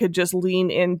where I could just lean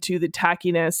into the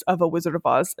tackiness of a Wizard of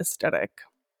Oz aesthetic.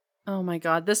 Oh my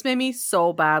God. This made me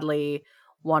so badly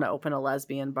want to open a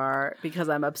lesbian bar because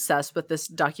I'm obsessed with this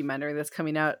documentary that's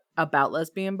coming out about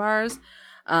lesbian bars.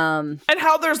 And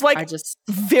how there's like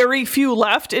very few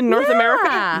left in North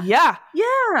America. Yeah.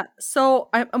 So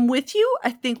I'm with you. I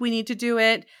think we need to do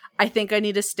it. I think I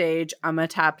need a stage. I'm gonna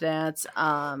tap dance.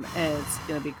 And it's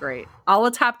gonna be great. I'll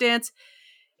tap dance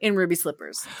in ruby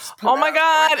slippers. Oh my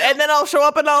god! And then I'll show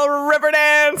up and I'll river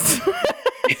dance.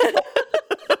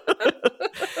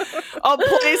 I'll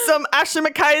play some Ashley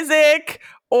McIsaac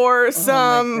or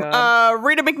some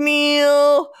Rita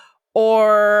McNeil.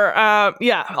 Or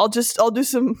I'll do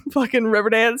some fucking river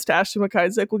dance to Ashley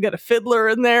McIsaac. We'll get a fiddler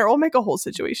in there. We'll make a whole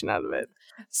situation out of it.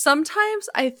 Sometimes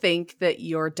I think that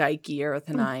you're dykier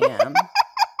than I am.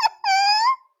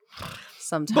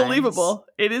 Sometimes. Believable.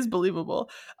 It is believable.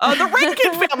 The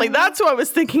Rankin family. That's who I was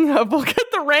thinking of. We'll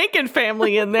get the Rankin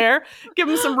family in there. Give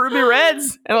them some ruby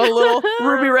reds and a little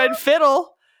ruby red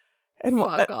fiddle. And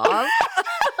fuck off.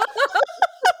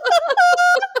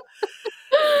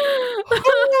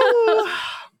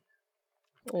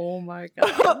 Oh my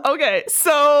god. Okay,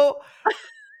 so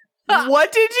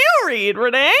what did you read,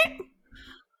 Renee?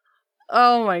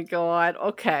 Oh my god.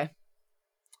 Okay.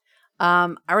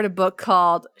 I read a book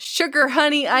called Sugar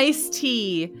Honey Iced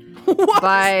Tea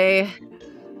by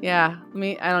I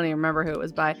don't even remember who it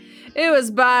was by. It was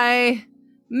by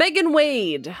Megan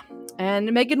Wade.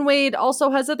 And Megan Wade also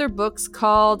has other books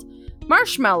called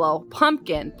Marshmallow,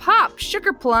 Pumpkin, Pop,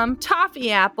 Sugar Plum,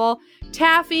 Toffee Apple,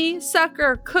 Taffy,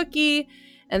 Sucker, Cookie,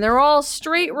 and they're all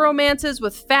straight romances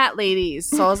with fat ladies.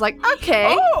 So I was like,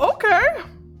 okay. Oh, okay.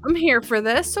 I'm here for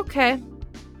this. Okay.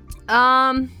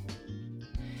 Mine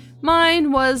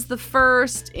was the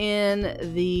first in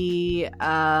the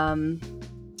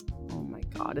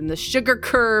in the Sugar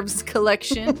Curves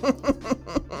collection.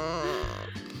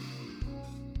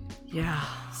 Yeah.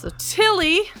 So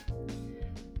Tilly,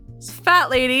 this fat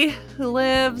lady who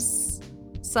lives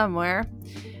somewhere,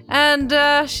 and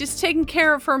she's taking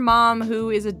care of her mom, who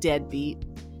is a deadbeat.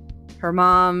 Her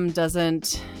mom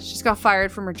she's got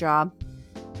fired from her job,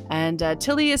 and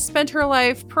Tilly has spent her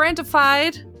life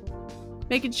parentified,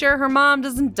 making sure her mom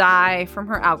doesn't die from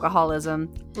her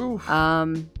alcoholism. Oof.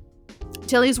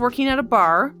 Tilly's working at a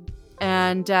bar,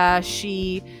 and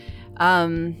she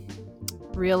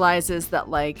realizes that,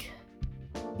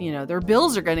 their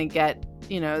bills are going to get,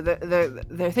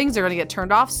 their things are going to get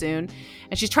turned off soon.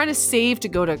 And she's trying to save to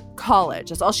go to college.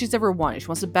 That's all she's ever wanted. She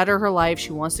wants to better her life.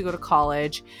 She wants to go to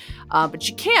college. But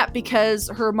she can't because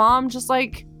her mom just,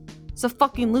 is a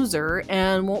fucking loser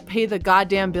and won't pay the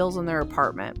goddamn bills in their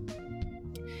apartment.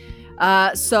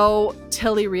 So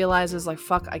Tilly realizes,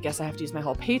 fuck, I guess I have to use my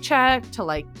whole paycheck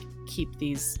to, keep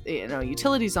these,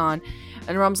 utilities on.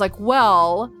 And her mom's like,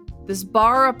 well, this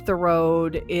bar up the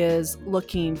road is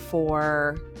looking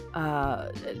for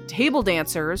table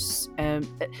dancers. And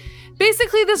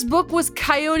basically this book was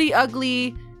Coyote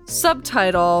Ugly,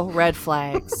 subtitle Red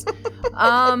Flags.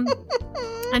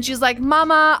 And she's like,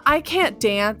 Mama, I can't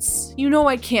dance.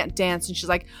 I can't dance. And she's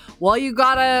like, well, you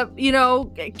gotta,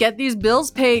 get these bills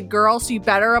paid, girl, so you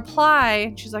better apply.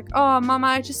 And she's like, oh, Mama,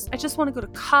 I just want to go to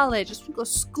college. I just want to go to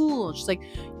school. And she's like,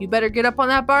 you better get up on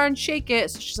that bar and shake it.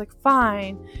 So she's like,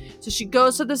 fine. So she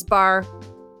goes to this bar,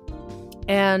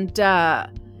 and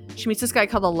she meets this guy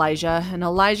called Elijah. And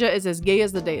Elijah is as gay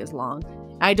as the day is long.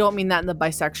 I don't mean that in the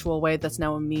bisexual way. That's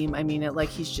now a meme. I mean it like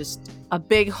he's just a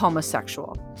big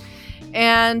homosexual.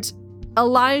 And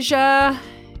Elijah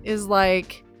is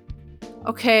like,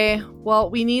 okay, well,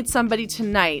 we need somebody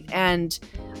tonight. And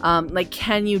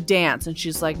can you dance? And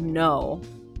she's like, no.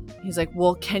 He's like,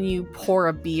 well, can you pour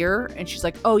a beer? And she's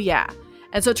like, oh, yeah.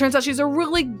 And so it turns out she's a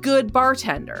really good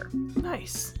bartender.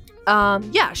 Nice.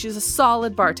 Yeah, she's a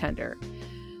solid bartender.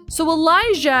 So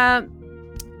Elijah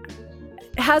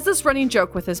has this running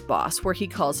joke with his boss where he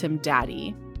calls him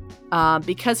daddy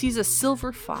because he's a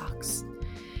silver fox.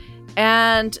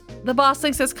 And the boss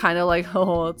thinks it's kind of like,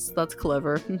 oh, that's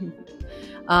clever.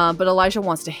 But Elijah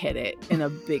wants to hit it in a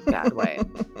big bad way.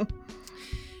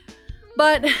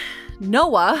 But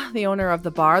Noah, the owner of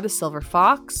the bar, the Silver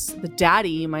Fox, the daddy,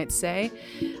 you might say,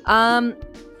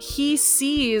 he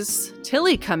sees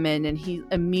Tilly come in and he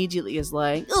immediately is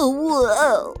like,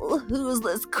 oh, whoa, who's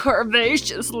this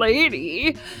curvaceous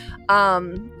lady?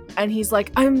 And he's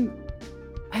like,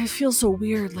 I feel so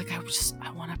weird.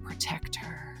 I want to protect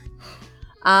her.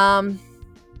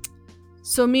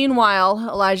 So meanwhile,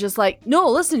 Elijah's like, no,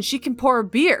 listen, she can pour a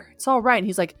beer. It's all right. And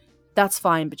he's like, that's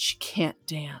fine, but she can't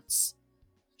dance.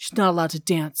 She's not allowed to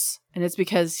dance. And it's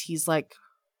because he's like,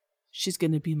 she's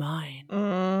going to be mine.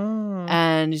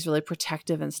 And he's really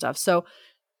protective and stuff. So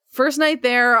first night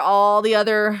there, all the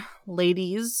other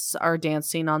ladies are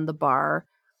dancing on the bar.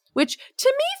 which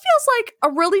to me feels like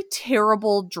a really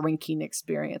terrible drinking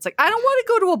experience. Like, I don't want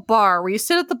to go to a bar where you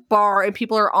sit at the bar and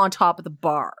people are on top of the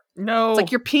bar. No. It's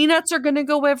like your peanuts are going to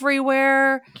go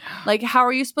everywhere. Like, how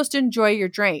are you supposed to enjoy your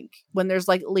drink when there's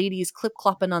like ladies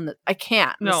clip-clopping on the... I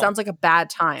can't. No. It sounds like a bad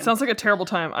time. Sounds like a terrible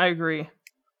time. I agree.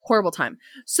 Horrible time.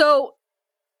 So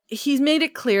he's made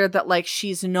it clear that like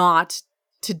she's not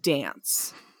to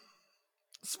dance.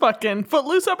 It's fucking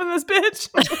Footloose up in this bitch.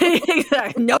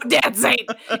 Exactly. No dancing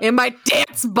in my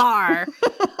dance bar.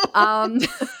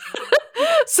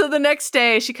 So the next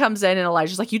day she comes in and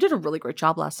Elijah's like, you did a really great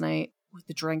job last night with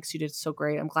the drinks. You did so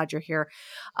great. I'm glad you're here.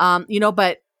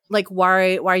 But like,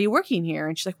 why are you working here?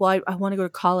 And she's like, well, I want to go to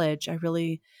college. I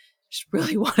just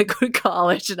really want to go to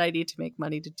college and I need to make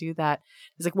money to do that.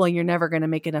 He's like, well, you're never going to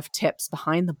make enough tips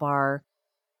behind the bar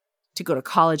to go to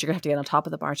college. You're going to have to get on top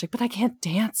of the bar. She's like, but I can't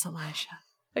dance, Elijah.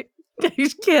 You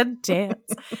can't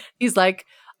dance. He's like,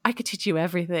 I could teach you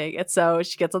everything. And so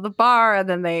she gets on the bar and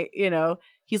then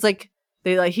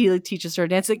he teaches her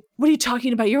dance. Like, what are you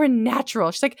talking about? You're a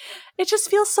natural. She's like, it just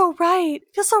feels so right.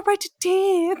 It feels so right to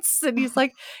dance. And he's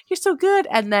like, you're so good.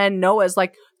 And then Noah's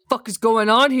like, fuck is going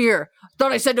on here? I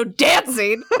thought I said no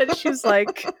dancing. And she's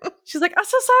like, I'm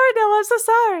so sorry, Noah. I'm so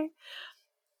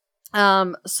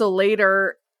sorry. So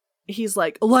later he's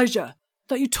like, Elijah,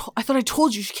 I thought I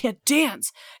told you she can't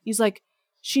dance. He's like,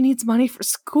 she needs money for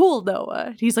school, Noah.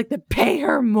 And he's like, then pay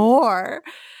her more.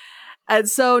 And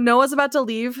so Noah's about to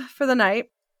leave for the night.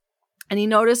 And he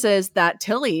notices that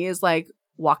Tilly is like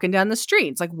walking down the street.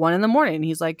 It's like 1 a.m.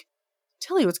 He's like,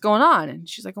 Tilly, what's going on? And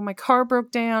she's like, oh, my car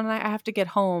broke down and I have to get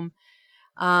home.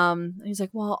 And he's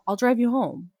like, well, I'll drive you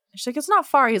home. And she's like, it's not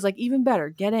far. He's like, even better.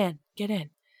 Get in.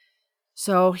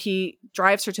 So he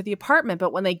drives her to the apartment.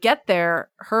 But when they get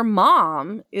there, her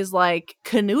mom is like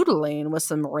canoodling with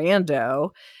some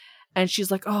rando. And she's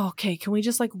like, oh, okay, can we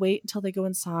just like wait until they go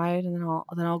inside and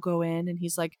then I'll go in? And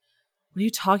he's like, what are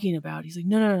you talking about? He's like,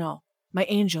 no. My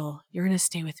angel, you're going to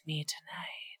stay with me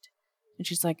tonight. And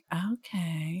she's like,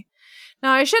 okay.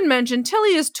 Now, I should mention,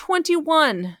 Tilly is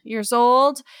 21 years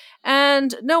old.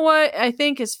 And Noah, I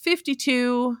think, is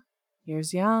 52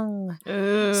 years young.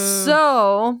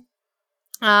 So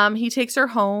he takes her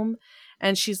home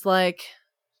and she's like,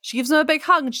 she gives him a big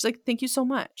hug and she's like, thank you so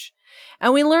much.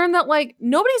 And we learn that like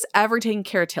nobody's ever taken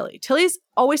care of Tilly. Tilly's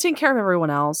always taking care of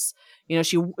everyone else.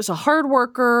 She was a hard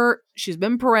worker. She's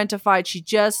been parentified. She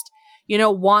just,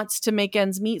 wants to make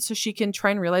ends meet so she can try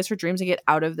and realize her dreams and get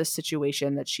out of this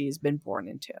situation that she's been born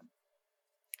into.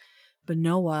 But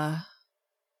Noah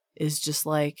is just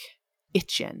like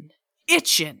itching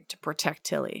to protect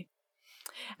Tilly.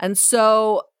 And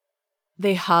so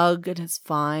they hug and it's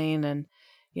fine. And,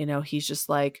 he's just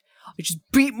like, I just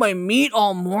beat my meat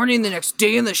all morning the next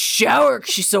day in the shower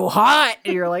because she's so hot.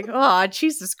 And you're like, oh,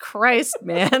 Jesus Christ,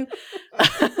 man.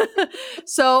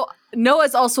 So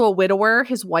Noah's also a widower.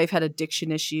 His wife had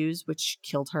addiction issues, which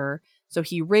killed her. So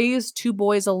he raised 2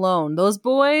 boys alone. Those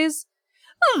boys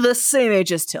are the same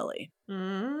age as Tilly.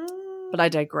 But I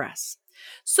digress.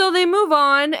 So they move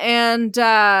on and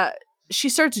she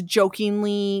starts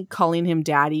jokingly calling him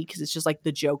daddy because it's just like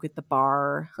the joke at the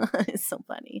bar. It's so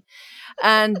funny.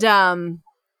 And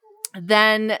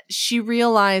then she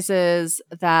realizes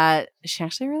that she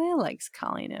actually really likes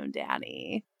calling him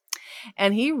daddy.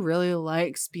 And he really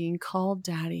likes being called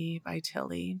daddy by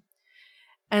Tilly.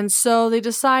 And so they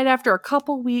decide after a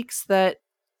couple weeks that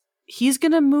he's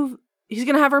going to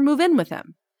have her move in with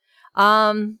him.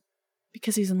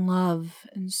 Because he's in love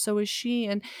and so is she.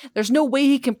 And there's no way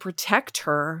he can protect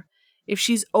her if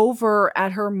she's over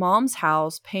at her mom's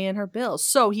house paying her bills.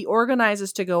 So he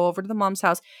organizes to go over to the mom's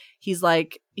house. He's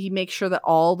like, he makes sure that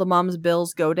all the mom's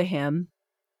bills go to him,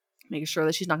 making sure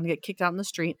that she's not going to get kicked out in the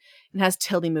street, and has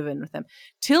Tilly move in with him.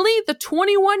 Tilly, the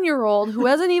 21-year-old who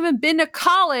hasn't even been to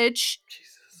college,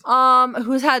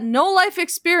 who's had no life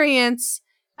experience,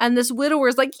 and this widower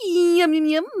is like, yum, yum,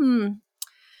 yum.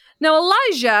 Now,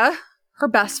 Elijah, her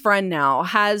best friend now,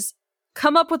 has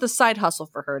come up with a side hustle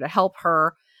for her to help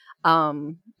her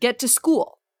get to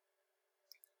school.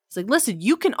 He's like, listen,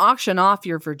 you can auction off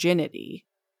your virginity.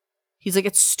 He's like,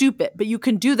 it's stupid, but you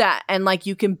can do that and like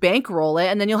you can bankroll it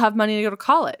and then you'll have money to go to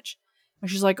college. And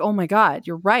she's like, oh my God,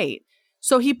 you're right.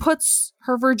 So he puts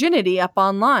her virginity up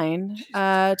online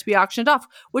to be auctioned off,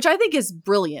 which I think is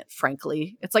brilliant,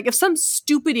 frankly. It's like if some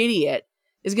stupid idiot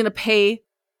is going to pay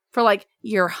for like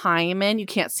your hymen, you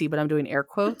can't see, but I'm doing air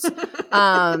quotes,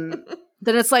 then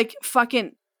it's like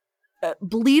fucking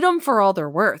bleed them for all they're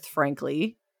worth,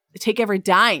 frankly. Take every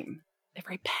dime,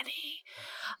 every penny.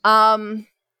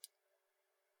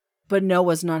 But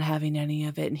Noah's not having any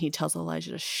of it, and he tells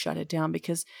Elijah to shut it down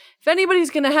because if anybody's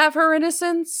going to have her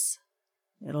innocence,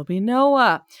 it'll be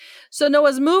Noah. So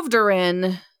Noah's moved her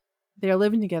in. They're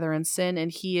living together in sin, and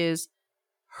he is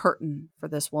hurting for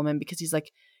this woman because he's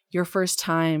like, your first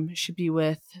time should be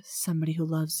with somebody who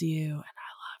loves you, and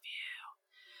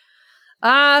I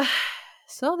love you.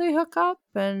 So they hook up,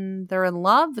 and they're in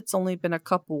love. It's only been a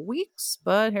couple weeks,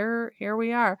 but here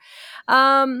we are.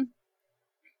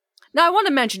 Now I want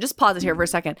to mention, just pause it here for a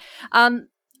second.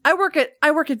 I work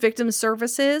at victim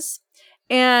services,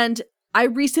 and I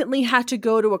recently had to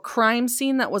go to a crime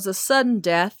scene that was a sudden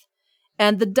death,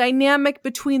 and the dynamic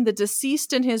between the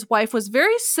deceased and his wife was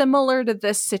very similar to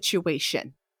this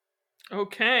situation.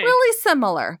 Okay. Really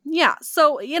similar. Yeah.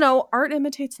 So, art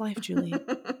imitates life, Julie.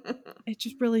 It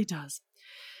just really does.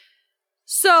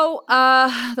 So,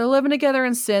 they're living together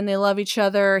in sin. They love each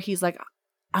other. He's like,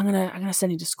 I'm gonna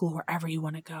send you to school wherever you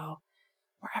want to go.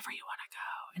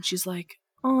 And she's like,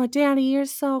 oh, Daddy, you're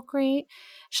so great.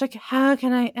 She's like, how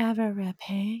can I ever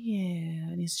repay you?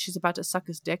 And she's about to suck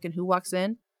his dick, and who walks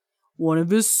in? One of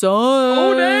his sons.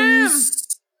 Oh, damn.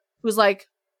 Who's like,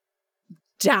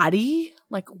 Daddy?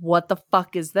 Like, what the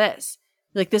fuck is this?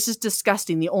 Like, this is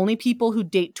disgusting. The only people who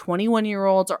date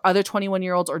 21-year-olds or other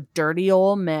 21-year-olds are dirty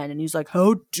old men. And he's like,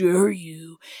 how dare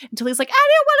you? Until he's like, I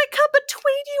didn't want to come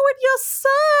between you and your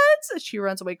sons. And she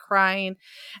runs away crying.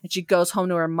 And she goes home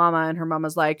to her mama. And her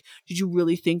mama's like, did you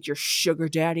really think your sugar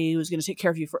daddy was going to take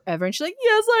care of you forever? And she's like,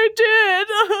 yes, I did.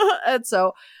 And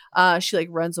so she like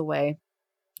runs away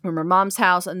from her mom's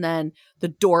house. And then the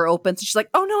door opens. And she's like,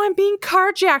 oh, no, I'm being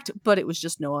carjacked. But it was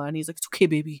just Noah. And he's like, it's okay,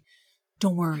 baby.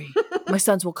 Don't worry. My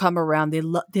sons will come around. They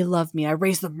love me. I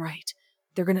raised them right.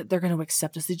 They're gonna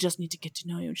accept us. They just need to get to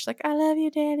know you. And she's like, I love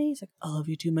you, Daddy. He's like, I love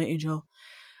you too, my angel.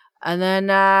 And then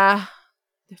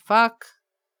they fuck.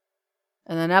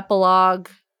 And then epilogue.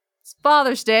 It's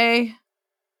Father's Day.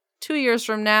 2 years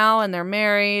from now, and they're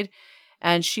married.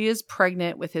 And she is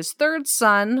pregnant with his third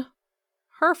son,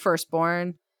 her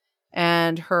firstborn,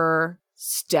 and her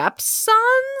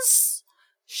stepsons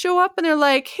show up, and they're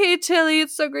like, hey, Tilly,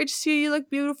 it's so great to see you. You look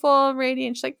beautiful and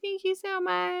radiant. She's like, thank you so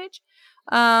much.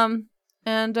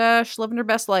 And she's living her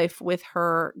best life with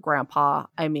her grandpa.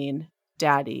 I mean,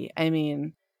 daddy. I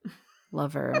mean,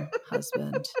 lover,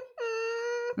 husband.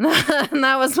 And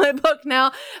that was my book.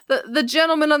 Now, the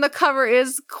gentleman on the cover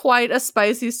is quite a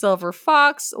spicy silver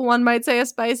fox. One might say a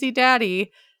spicy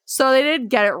daddy. So they did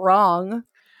get it wrong.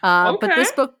 Okay. But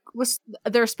this book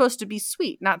they're supposed to be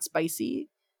sweet, not spicy.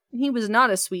 He was not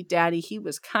a sweet daddy. He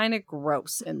was kind of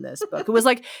gross in this book. It was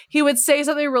like he would say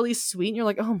something really sweet, and you're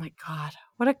like, oh my God,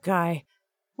 what a guy.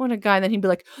 What a guy. And then he'd be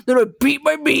like, then I beat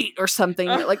my meat or something.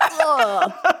 And you're like,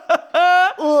 ugh.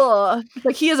 Ugh.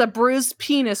 Like he has a bruised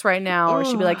penis right now. Or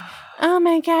she'd be like, oh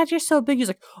my God, you're so big. He's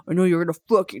like, I know you're going to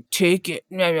fucking take it.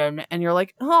 And you're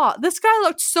like, oh, this guy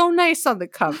looked so nice on the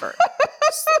cover.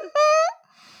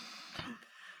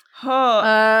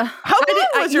 How long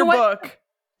was your book?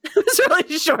 It was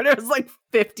really short. It was like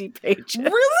 50 pages.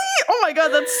 Really? Oh my God,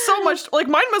 that's so much. Like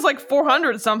mine was like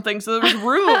 400 something, so there was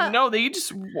room. No, they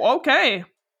just, okay.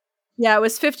 Yeah, it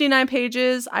was 59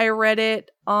 pages. I read it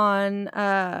on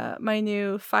my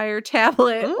new Fire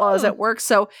tablet while I was at work.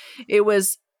 So it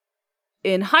was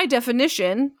in high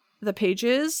definition, the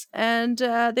pages, and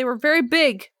they were very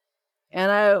big. And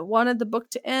I wanted the book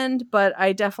to end, but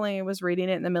I definitely was reading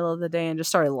it in the middle of the day and just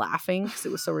started laughing because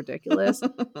it was so ridiculous.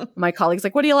 My colleague's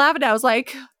like, what are you laughing at? I was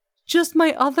like, just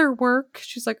my other work.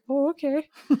 She's like, oh, okay.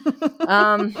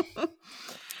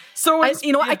 So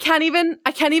I can't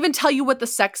even tell you what the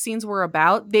sex scenes were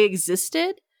about. They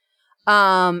existed.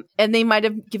 And they might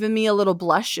have given me a little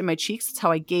blush in my cheeks. That's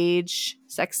how I gauge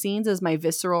sex scenes, as my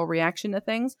visceral reaction to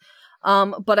things.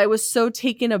 But I was so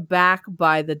taken aback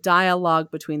by the dialogue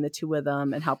between the two of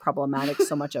them and how problematic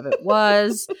so much of it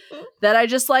was that I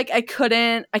just I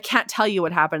can't tell you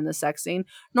what happened in the sex scene,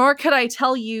 nor could I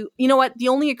tell you, you know what, the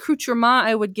only accoutrement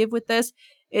I would give with this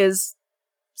is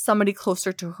somebody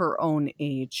closer to her own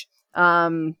age.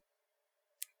 That's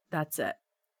it.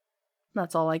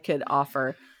 That's all I could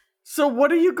offer. So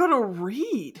what are you going to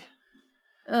read?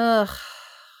 Ugh.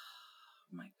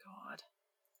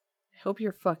 Hope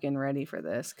you're fucking ready for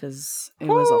this, because it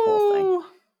was a whole thing.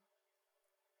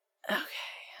 Okay.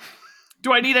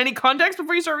 Do I need any context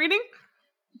before you start reading?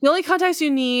 The only context you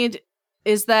need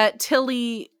is that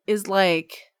Tilly is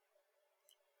like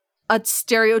a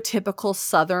stereotypical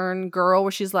Southern girl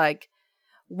where she's like,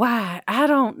 why? I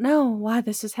don't know why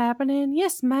this is happening.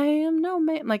 Yes, ma'am. No,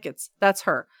 ma'am. Like that's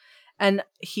her. And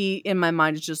he, in my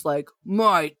mind, is just like,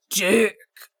 my dick.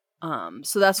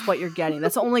 So that's what you're getting.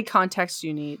 That's the only context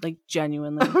you need, like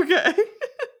genuinely. Okay.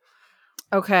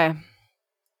 Okay.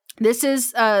 This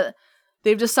is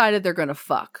they've decided they're gonna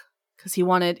fuck. Because he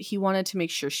wanted to make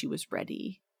sure she was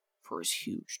ready for his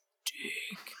huge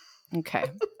dick. Okay.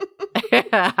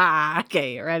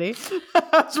 Okay, you ready?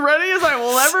 As ready as I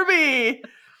will ever be.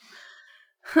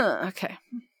 Okay.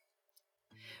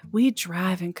 We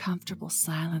drive in comfortable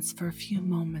silence for a few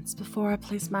moments before I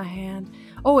place my hand.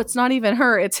 Oh, it's not even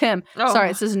her, it's him. Oh.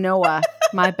 Sorry, it says Noah.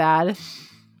 My bad.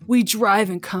 We drive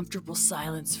in comfortable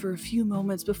silence for a few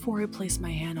moments before I place my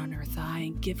hand on her thigh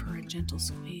and give her a gentle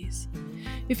squeeze.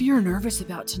 If you're nervous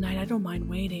about tonight, I don't mind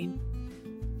waiting.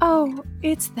 Oh,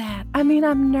 it's that. I mean,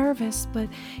 I'm nervous, but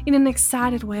in an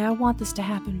excited way, I want this to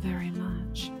happen very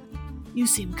much. You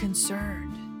seem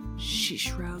concerned. She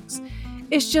shrugs.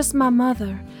 It's just my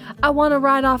mother. I want to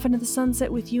ride off into the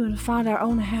sunset with you and find our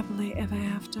own happily ever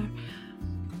after.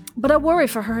 But I worry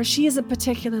for her. She isn't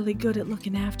particularly good at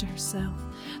looking after herself.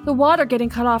 The water getting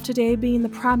cut off today being the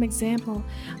prime example.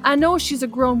 I know she's a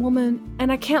grown woman,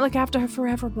 and I can't look after her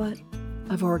forever, but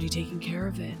I've already taken care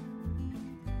of it.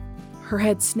 Her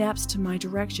head snaps to my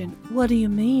direction. What do you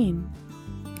mean?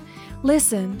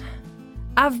 Listen,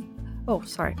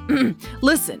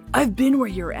 Listen, I've been where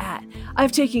you're at.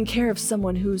 I've taken care of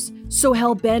someone who's so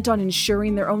hell-bent on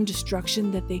ensuring their own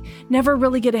destruction that they never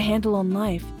really get a handle on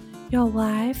life. Your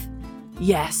wife?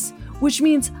 Yes, which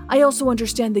means I also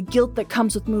understand the guilt that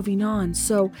comes with moving on.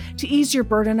 So, to ease your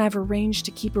burden, I've arranged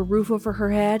to keep a roof over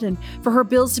her head and for her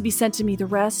bills to be sent to me, the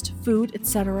rest, food,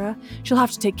 etc. She'll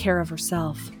have to take care of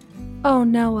herself. Oh,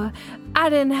 Noah, you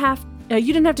didn't have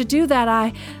to do that.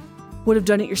 I would have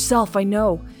done it yourself, I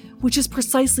know. Which is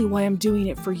precisely why I'm doing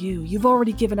it for you. You've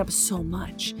already given up so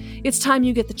much. It's time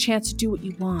you get the chance to do what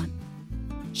you want.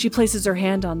 She places her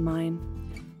hand on mine.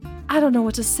 I don't know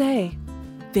what to say.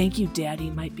 Thank you,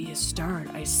 Daddy, might be a start,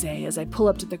 I say as I pull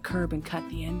up to the curb and cut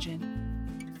the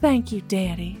engine. Thank you,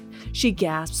 Daddy, she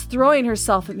gasps, throwing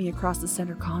herself at me across the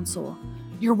center console.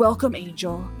 You're welcome,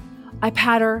 Angel. I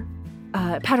pat her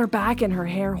back in her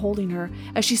hair, holding her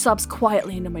as she sobs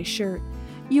quietly into my shirt.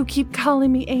 You keep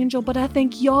calling me Angel, but I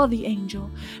think you're the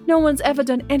angel. No one's ever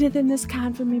done anything this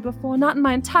kind for me before, not in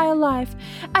my entire life.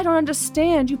 I don't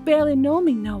understand. You barely know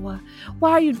me, Noah.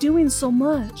 Why are you doing so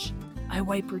much? I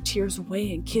wipe her tears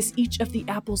away and kiss each of the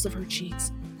apples of her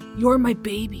cheeks. You're my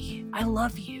baby. I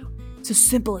love you. It's as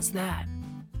simple as that.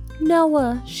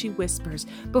 Noah, she whispers,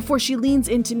 before she leans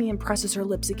into me and presses her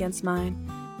lips against mine.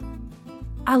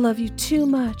 I love you too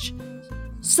much.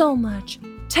 So much.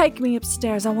 Take me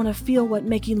upstairs. I want to feel what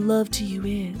making love to you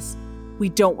is. We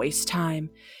don't waste time.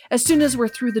 As soon as we're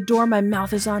through the door, my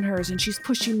mouth is on hers and she's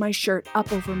pushing my shirt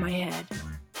up over my head.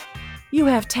 You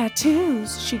have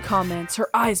tattoos, she comments, her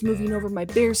eyes moving over my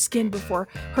bare skin before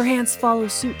her hands follow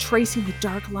suit, tracing the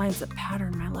dark lines that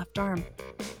pattern my left arm.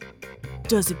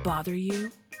 Does it bother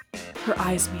you? Her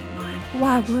eyes meet mine.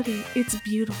 Why would it? It's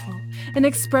beautiful. An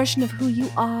expression of who you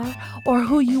are or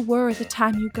who you were at the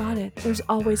time you got it. There's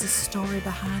always a story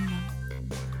behind them.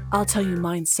 I'll tell you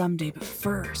mine someday, but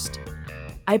first,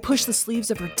 I push the sleeves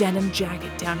of her denim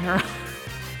jacket down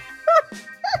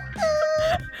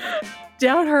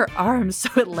her arms so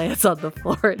it lands on the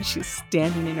floor and she's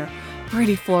standing in her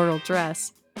pretty floral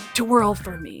dress. Twirl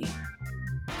for me.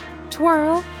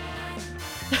 Twirl?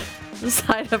 The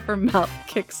side of her mouth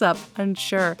kicks up,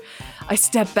 unsure. I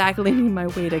step back, leaning my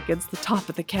weight against the top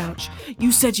of the couch.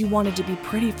 You said you wanted to be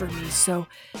pretty for me, so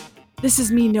this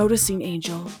is me noticing,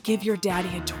 Angel. Give your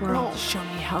daddy a twirl to show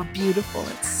me how beautiful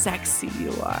and sexy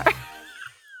you are.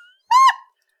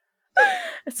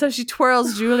 So she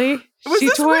twirls, Julie. She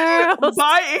twirls.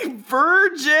 By a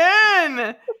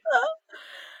virgin!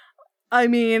 I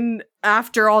mean,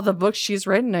 after all the books she's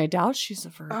written, I doubt she's a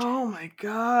virgin. Oh my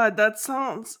god, that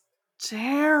sounds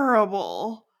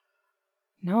terrible.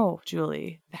 No,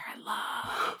 Julie, they're in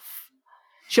love.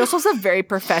 She also has a very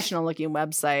professional looking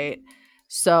website.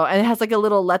 So, and it has like a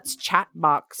little let's chat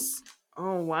box.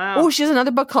 Oh, wow. Oh, she has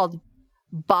another book called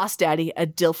Boss Daddy, a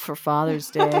DILF for Father's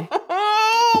Day.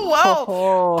 Oh,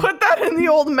 well, put that in the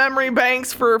old memory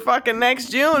banks for fucking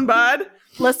next June, bud.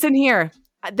 Listen here.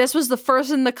 This was the first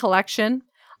in the collection.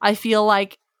 I feel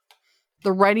like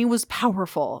the writing was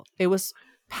powerful. It was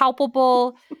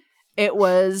palpable. It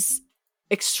was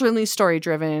extremely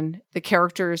story-driven. The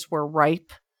characters were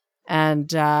ripe.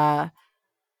 And I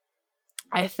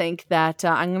think that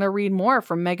I'm going to read more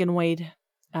from Megan Wade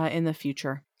in the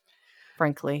future,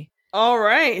 frankly. All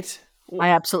right. I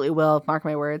absolutely will. Mark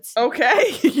my words.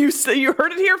 Okay. You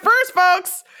heard it here first,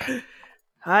 folks.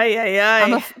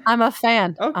 Aye. I'm a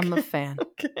fan. Okay. I'm a fan.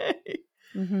 Okay.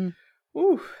 Mm-hmm.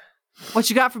 Ooh. What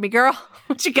you got for me, girl?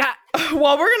 What you got?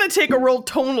 Well, we're going to take a real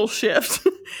tonal shift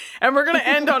and we're going to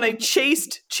end on a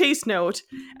chaste note.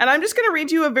 And I'm just going to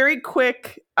read you a very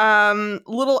quick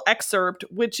little excerpt,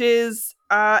 which is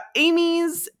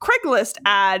Amy's Craigslist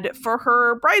ad for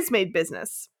her bridesmaid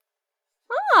business.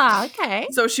 Ah, okay.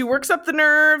 So she works up the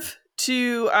nerve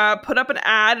to put up an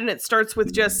ad, and it starts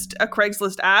with just a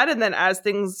Craigslist ad. And then as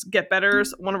things get better,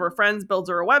 one of her friends builds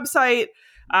her a website.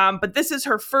 But this is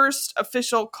her first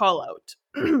official call out.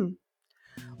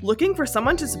 Looking for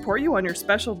someone to support you on your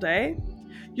special day?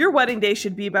 Your wedding day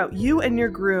should be about you and your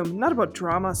groom, not about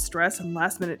drama, stress, and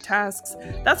last-minute tasks.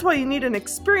 That's why you need an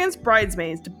experienced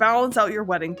bridesmaid to balance out your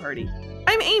wedding party.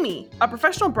 I'm Amy, a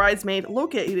professional bridesmaid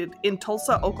located in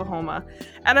Tulsa, Oklahoma,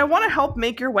 and I want to help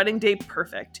make your wedding day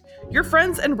perfect. Your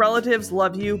friends and relatives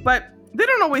love you, but they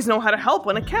don't always know how to help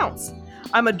when it counts.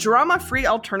 I'm a drama-free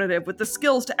alternative with the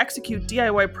skills to execute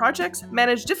DIY projects,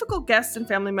 manage difficult guests and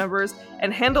family members,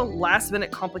 and handle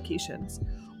last-minute complications.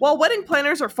 While wedding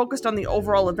planners are focused on the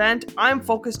overall event, I'm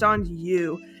focused on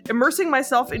you, immersing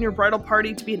myself in your bridal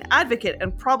party to be an advocate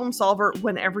and problem solver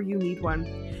whenever you need one.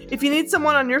 If you need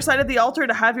someone on your side of the altar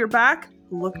to have your back,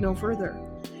 look no further.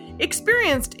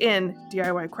 Experienced in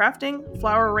DIY crafting,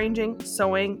 flower arranging,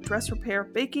 sewing, dress repair,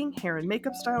 baking, hair and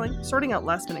makeup styling, sorting out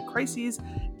last-minute crises,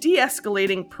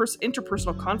 de-escalating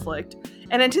interpersonal conflict,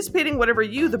 and anticipating whatever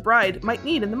you, the bride, might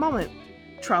need in the moment.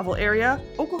 Travel area,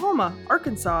 Oklahoma,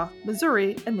 Arkansas,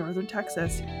 Missouri, and Northern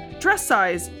Texas. Dress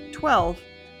size, 12.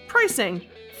 Pricing,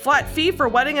 flat fee for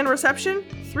wedding and reception,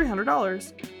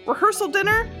 $300. Rehearsal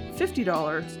dinner,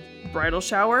 $50. Bridal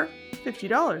shower,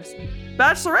 $50.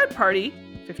 Bachelorette party,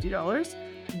 $50.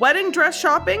 Wedding dress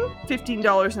shopping,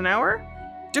 $15 an hour.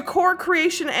 Decor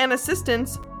creation and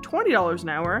assistance, $20 an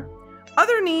hour.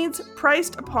 Other needs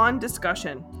priced upon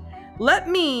discussion. Let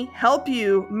me help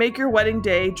you make your wedding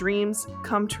day dreams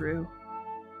come true.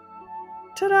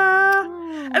 Ta-da!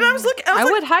 And I was looking, I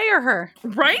would hire her.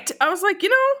 Right? I was like,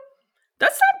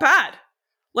 that's not bad.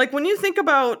 Like when you think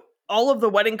about all of the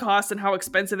wedding costs and how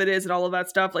expensive it is and all of that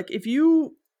stuff, like if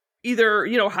you either,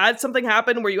 had something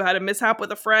happen where you had a mishap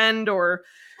with a friend or,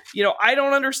 I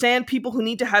don't understand people who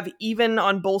need to have even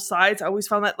on both sides. I always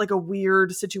found that like a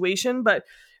weird situation. But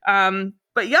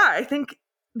yeah, I think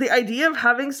the idea of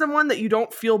having someone that you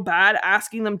don't feel bad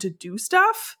asking them to do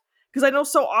stuff, because I know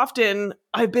so often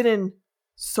I've been in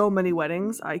so many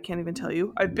weddings. I can't even tell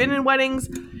you. I've been in weddings.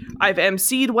 I've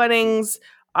emceed weddings.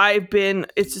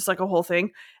 It's just like a whole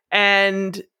thing.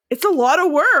 And it's a lot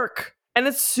of work. And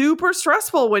it's super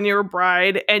stressful when you're a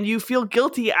bride and you feel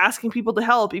guilty asking people to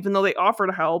help, even though they offer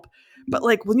to help. But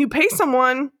like when you pay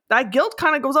someone, that guilt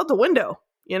kind of goes out the window,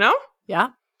 Yeah,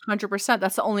 100%.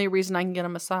 That's the only reason I can get a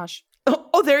massage.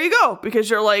 Oh, there you go. Because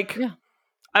you're like, yeah.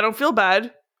 I don't feel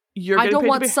bad. I don't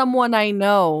want someone I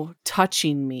know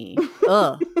touching me.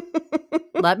 Ugh.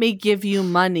 Let me give you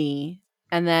money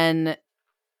and then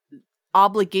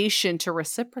obligation to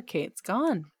reciprocate. It's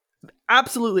gone.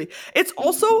 Absolutely. It's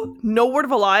also no word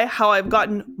of a lie how I've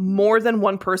gotten more than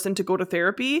one person to go to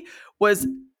therapy was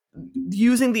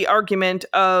using the argument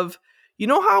of,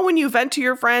 how when you vent to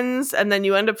your friends and then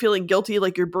you end up feeling guilty,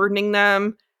 like you're burdening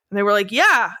them. And they were like,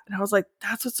 yeah. And I was like,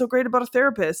 that's what's so great about a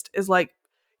therapist is like,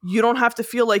 you don't have to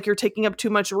feel like you're taking up too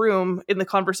much room in the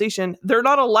conversation. They're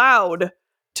not allowed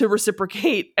to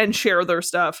reciprocate and share their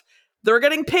stuff. They're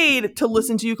getting paid to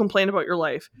listen to you complain about your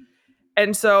life.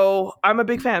 And so I'm a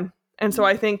big fan. And so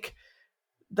I think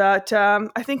that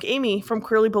Amy from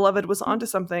Queerly Beloved was onto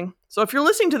something. So if you're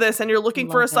listening to this and you're looking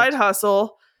for a side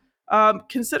hustle,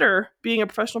 consider being a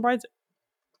professional bridesmaid.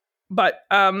 But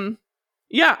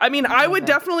yeah, I mean, I would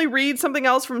definitely read something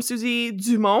else from Susie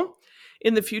Dumont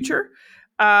in the future.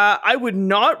 I would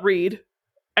not read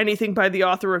anything by the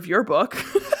author of your book.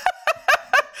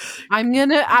 I'm going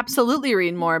to absolutely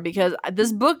read more because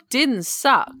this book didn't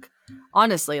suck.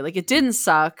 Honestly, like it didn't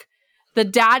suck. The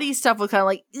daddy stuff was kind of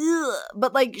like, ugh,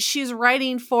 but like she's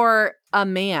writing for a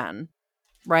man,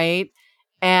 right?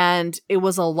 And it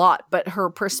was a lot, but her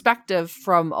perspective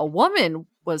from a woman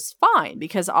was fine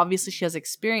because obviously she has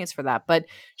experience for that, but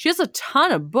she has a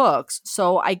ton of books.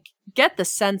 So I get the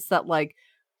sense that like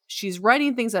she's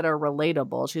writing things that are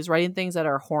relatable. She's writing things that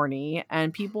are horny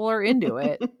and people are into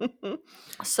it.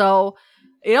 So,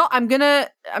 I'm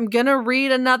gonna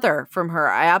read another from her.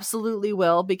 I absolutely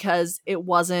will because it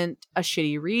wasn't a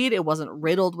shitty read. It wasn't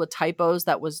riddled with typos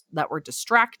that were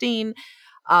distracting.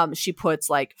 She puts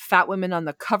like fat women on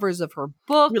the covers of her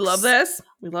books. We love this.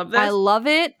 I love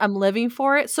it. I'm living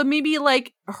for it. So maybe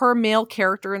like her male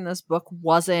character in this book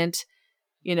wasn't,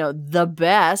 the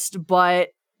best, but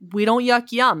we don't yuck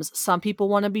yums. Some people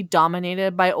want to be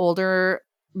dominated by older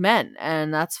men,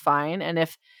 and that's fine. And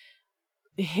if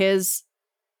his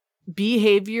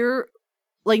behavior,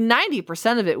 like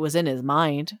 90% of it was in his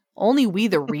mind, only we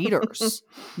the readers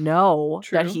know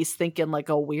that he's thinking like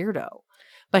a weirdo.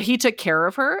 But he took care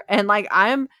of her, and like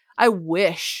I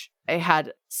wish I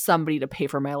had somebody to pay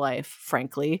for my life,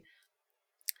 frankly.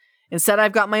 Instead,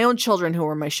 I've got my own children who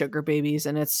are my sugar babies,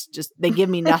 and it's just, they give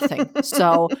me nothing.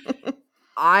 So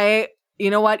you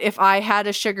know what? If I had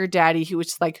a sugar daddy who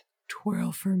was like,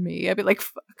 twirl for me, I'd be like,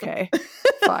 okay,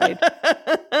 fine.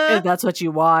 If that's what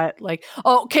you want. Like,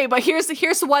 okay, but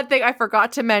here's one thing I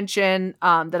forgot to mention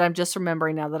that I'm just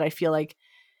remembering now that I feel like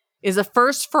is a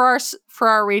first for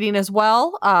our reading as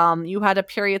well. You had a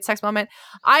period sex moment.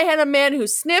 I had a man who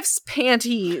sniffs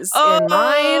panties in mine.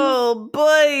 Oh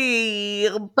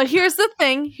boy! But here's the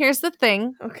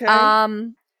thing. Okay.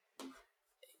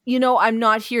 You know, I'm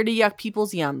not here to yuck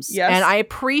people's yums. Yes. And I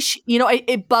appreciate, you know,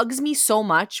 it bugs me so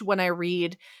much when I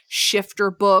read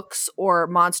shifter books or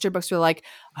monster books where like,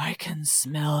 I can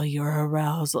smell your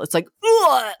arousal. It's like,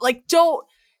 ugh! Like, don't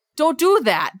do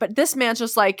that. But this man's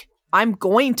just like, I'm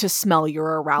going to smell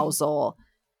your arousal.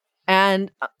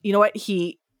 And you know what?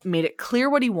 He made it clear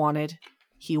what he wanted.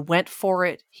 He went for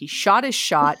it. He shot his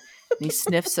shot. And he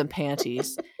sniffed some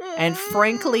panties. And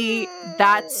frankly,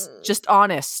 that's just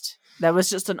honest. That was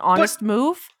just an honest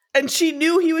move. And she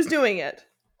knew he was doing it.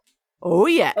 Oh,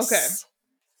 yes.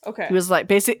 Okay. He was like,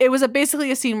 it was basically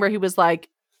a scene where he was like,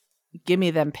 give me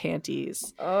them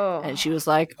panties. Oh. And she was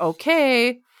like,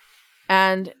 okay.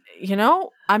 And, you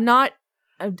know, I'm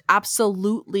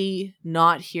absolutely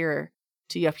not here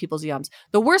to yuck people's yums.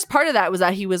 The worst part of that was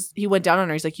that he went down on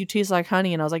her. He's like, you taste like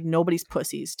honey. And I was like, nobody's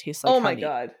pussies taste like honey. Oh my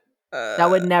God. That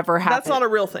would never happen. That's not a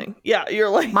real thing. Yeah, you're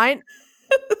like...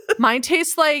 Mine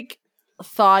tastes like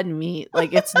thawed meat.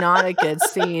 Like, it's not a good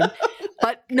scene.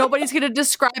 But nobody's going to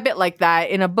describe it like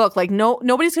that in a book. Like,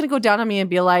 nobody's going to go down on me and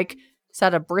be like, is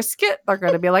that a brisket? They're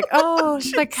going to be like, oh,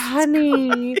 she's like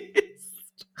honey.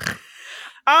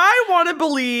 I want to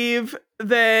believe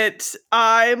that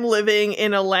I'm living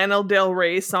in a Lana Del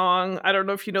Rey song. I don't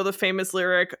know if you know the famous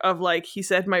lyric of like, he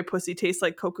said my pussy tastes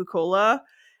like Coca-Cola.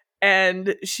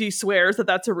 And she swears that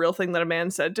that's a real thing that a man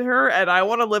said to her. And I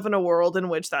want to live in a world in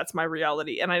which that's my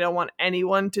reality. And I don't want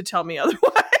anyone to tell me otherwise.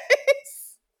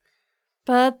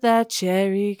 But that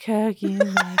cherry cookie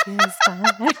like is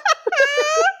fine.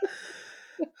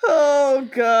 Oh,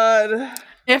 God.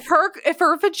 If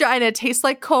her vagina tastes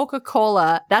like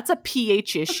Coca-Cola, that's a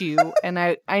pH issue. And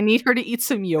I need her to eat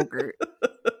some yogurt.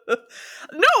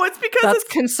 No, it's because that's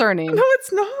concerning. No,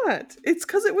 it's not. It's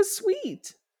because it was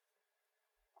sweet.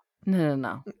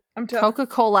 No.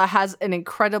 Coca-Cola has an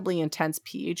incredibly intense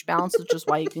pH balance, which is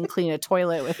why you can clean a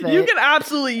toilet with it. You can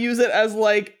absolutely use it as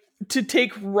like to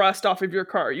take rust off of your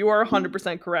car. You are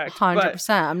 100% correct. 100%.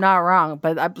 I'm not wrong,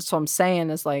 but that's what I'm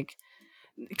saying is like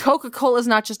Coca-Cola is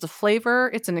not just a flavor;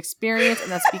 it's an experience,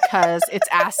 and that's because it's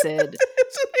acid.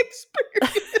 It's an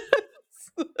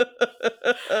experience.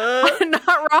 I'm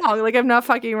not wrong. Like, I'm not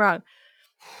fucking wrong.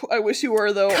 I wish you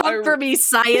were, though. Come for me,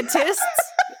 scientists.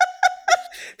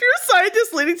 If you're a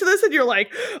scientist leading to this and you're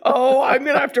like, oh, I'm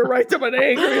going to have to write them an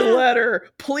angry letter,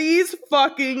 please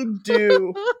fucking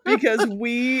do, because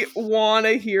we want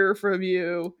to hear from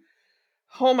you.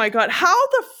 Oh my God. How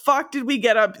the fuck did we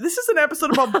get up? This is an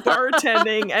episode about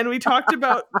bartending, and we talked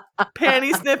about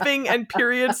panty sniffing and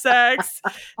period sex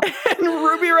and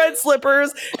ruby red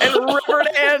slippers and river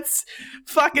dance.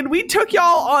 Fucking, we took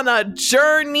y'all on a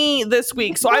journey this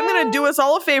week. So I'm going to do us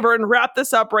all a favor and wrap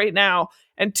this up right now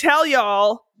and tell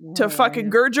y'all to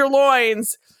fucking gird your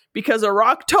loins, because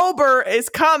Rocktober is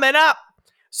coming up.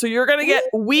 So you're going to get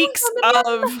weeks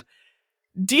of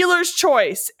Dealer's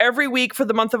Choice every week for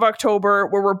the month of October,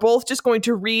 where we're both just going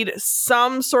to read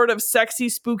some sort of sexy,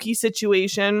 spooky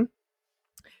situation.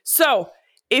 So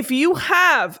if you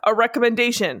have a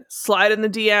recommendation, slide in the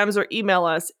DMs or email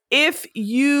us. If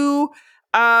you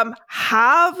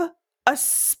have a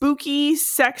spooky,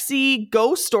 sexy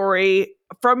ghost story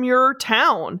from your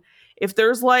town, if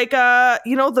there's like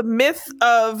the myth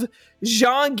of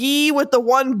Jean-Guy with the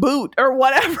one boot or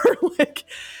whatever, like,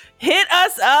 hit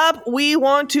us up. We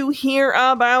want to hear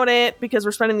about it, because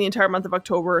we're spending the entire month of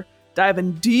October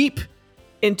diving deep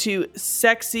into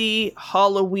sexy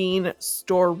Halloween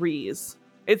stories.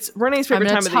 It's Renee's favorite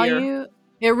time of the year.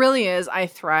 It really is. I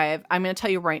thrive. I'm going to tell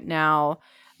you right now,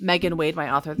 Megan Wade,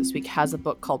 my author this week, has a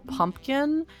book called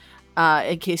Pumpkin.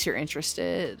 In case you're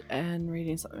interested in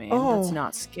reading something that's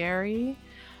not scary.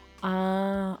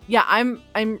 I'm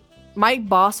my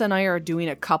boss and I are doing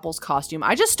a couple's costume.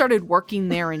 I just started working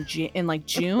there in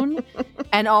June,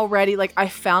 and already like I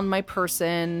found my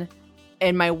person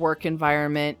in my work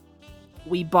environment.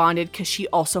 we bonded because she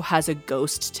also has a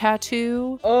ghost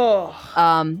tattoo. Oh.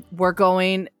 We're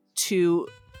going to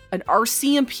an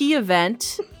RCMP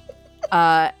event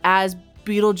as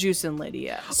Beetlejuice and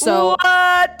Lydia. So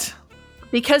what?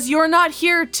 Because you're not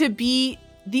here to be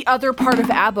the other part of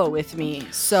ABBA with me.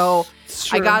 So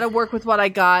I gotta work with what I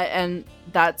got, and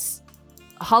that's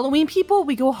Halloween people,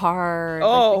 we go hard.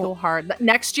 Oh. We go hard.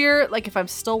 Next year, like if I'm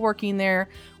still working there,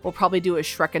 we'll probably do a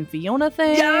Shrek and Fiona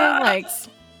thing. Yes! Like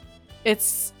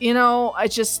it's,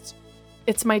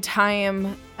 it's my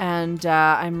time, and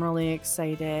I'm really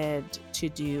excited to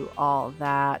do all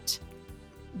that.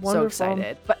 Wonderful. So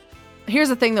excited. But here's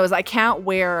the thing though, is I can't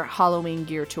wear Halloween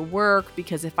gear to work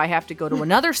because if I have to go to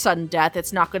another sudden death,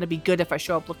 it's not going to be good if I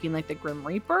show up looking like the Grim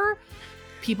Reaper.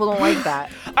 People don't like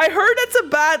that. I heard it's a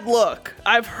bad look.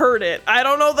 I've heard it. I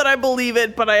don't know that I believe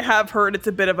it, but I have heard it's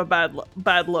a bit of a bad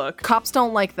look. Cops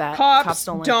don't like that. Cops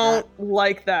don't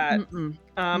like that. No.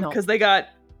 Because they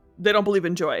don't believe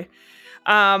in joy.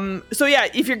 So yeah,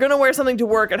 if you're gonna wear something to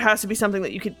work, it has to be something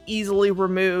that you can easily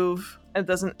remove and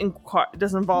doesn't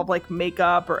involve like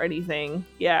makeup or anything.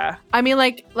 Yeah. I mean,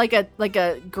 like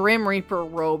a Grim Reaper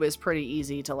robe is pretty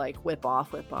easy to like whip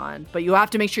on, but you have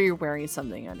to make sure you're wearing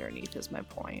something underneath. Is my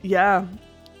point. Yeah,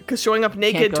 because showing up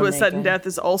naked to a sudden death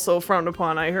is also frowned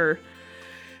upon. I heard.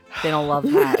 They don't love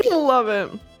that. Love it.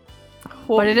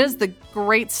 But it is the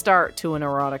great start to an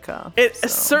erotica. It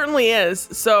certainly is.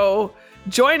 So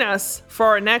join us for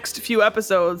our next few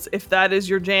episodes if that is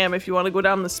your jam, if you want to go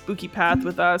down the spooky path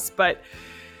with us. But it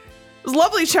was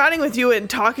lovely chatting with you and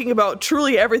talking about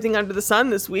truly everything under the sun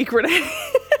this week, Renee. I'm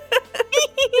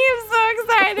so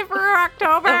excited for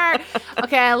October.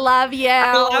 Okay, I love you.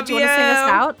 I love Do you want to sing us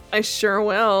out? I sure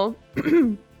will.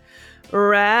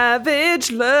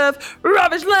 Ravage love.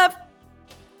 Ravage love.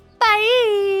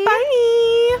 Bye.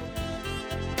 Bye.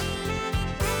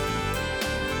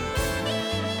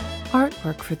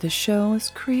 Artwork for the show is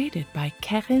created by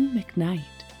Karen McKnight.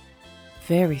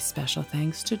 Very special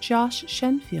thanks to Josh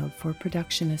Shenfield for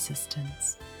production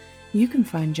assistance. You can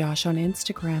find Josh on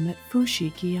Instagram at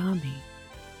Fushigiyami.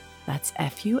 That's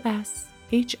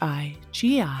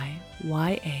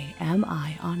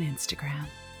FUSHIGIYAMI on Instagram.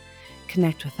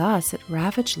 Connect with us at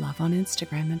Ravage Love on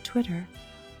Instagram and Twitter,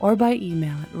 or by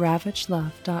email at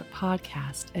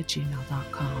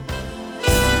ravagelove.podcast@gmail.com.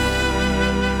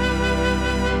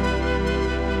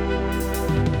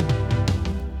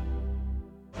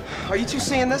 Are you two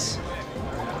seeing this?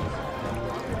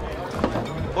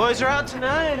 Boys are out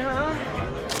tonight, huh?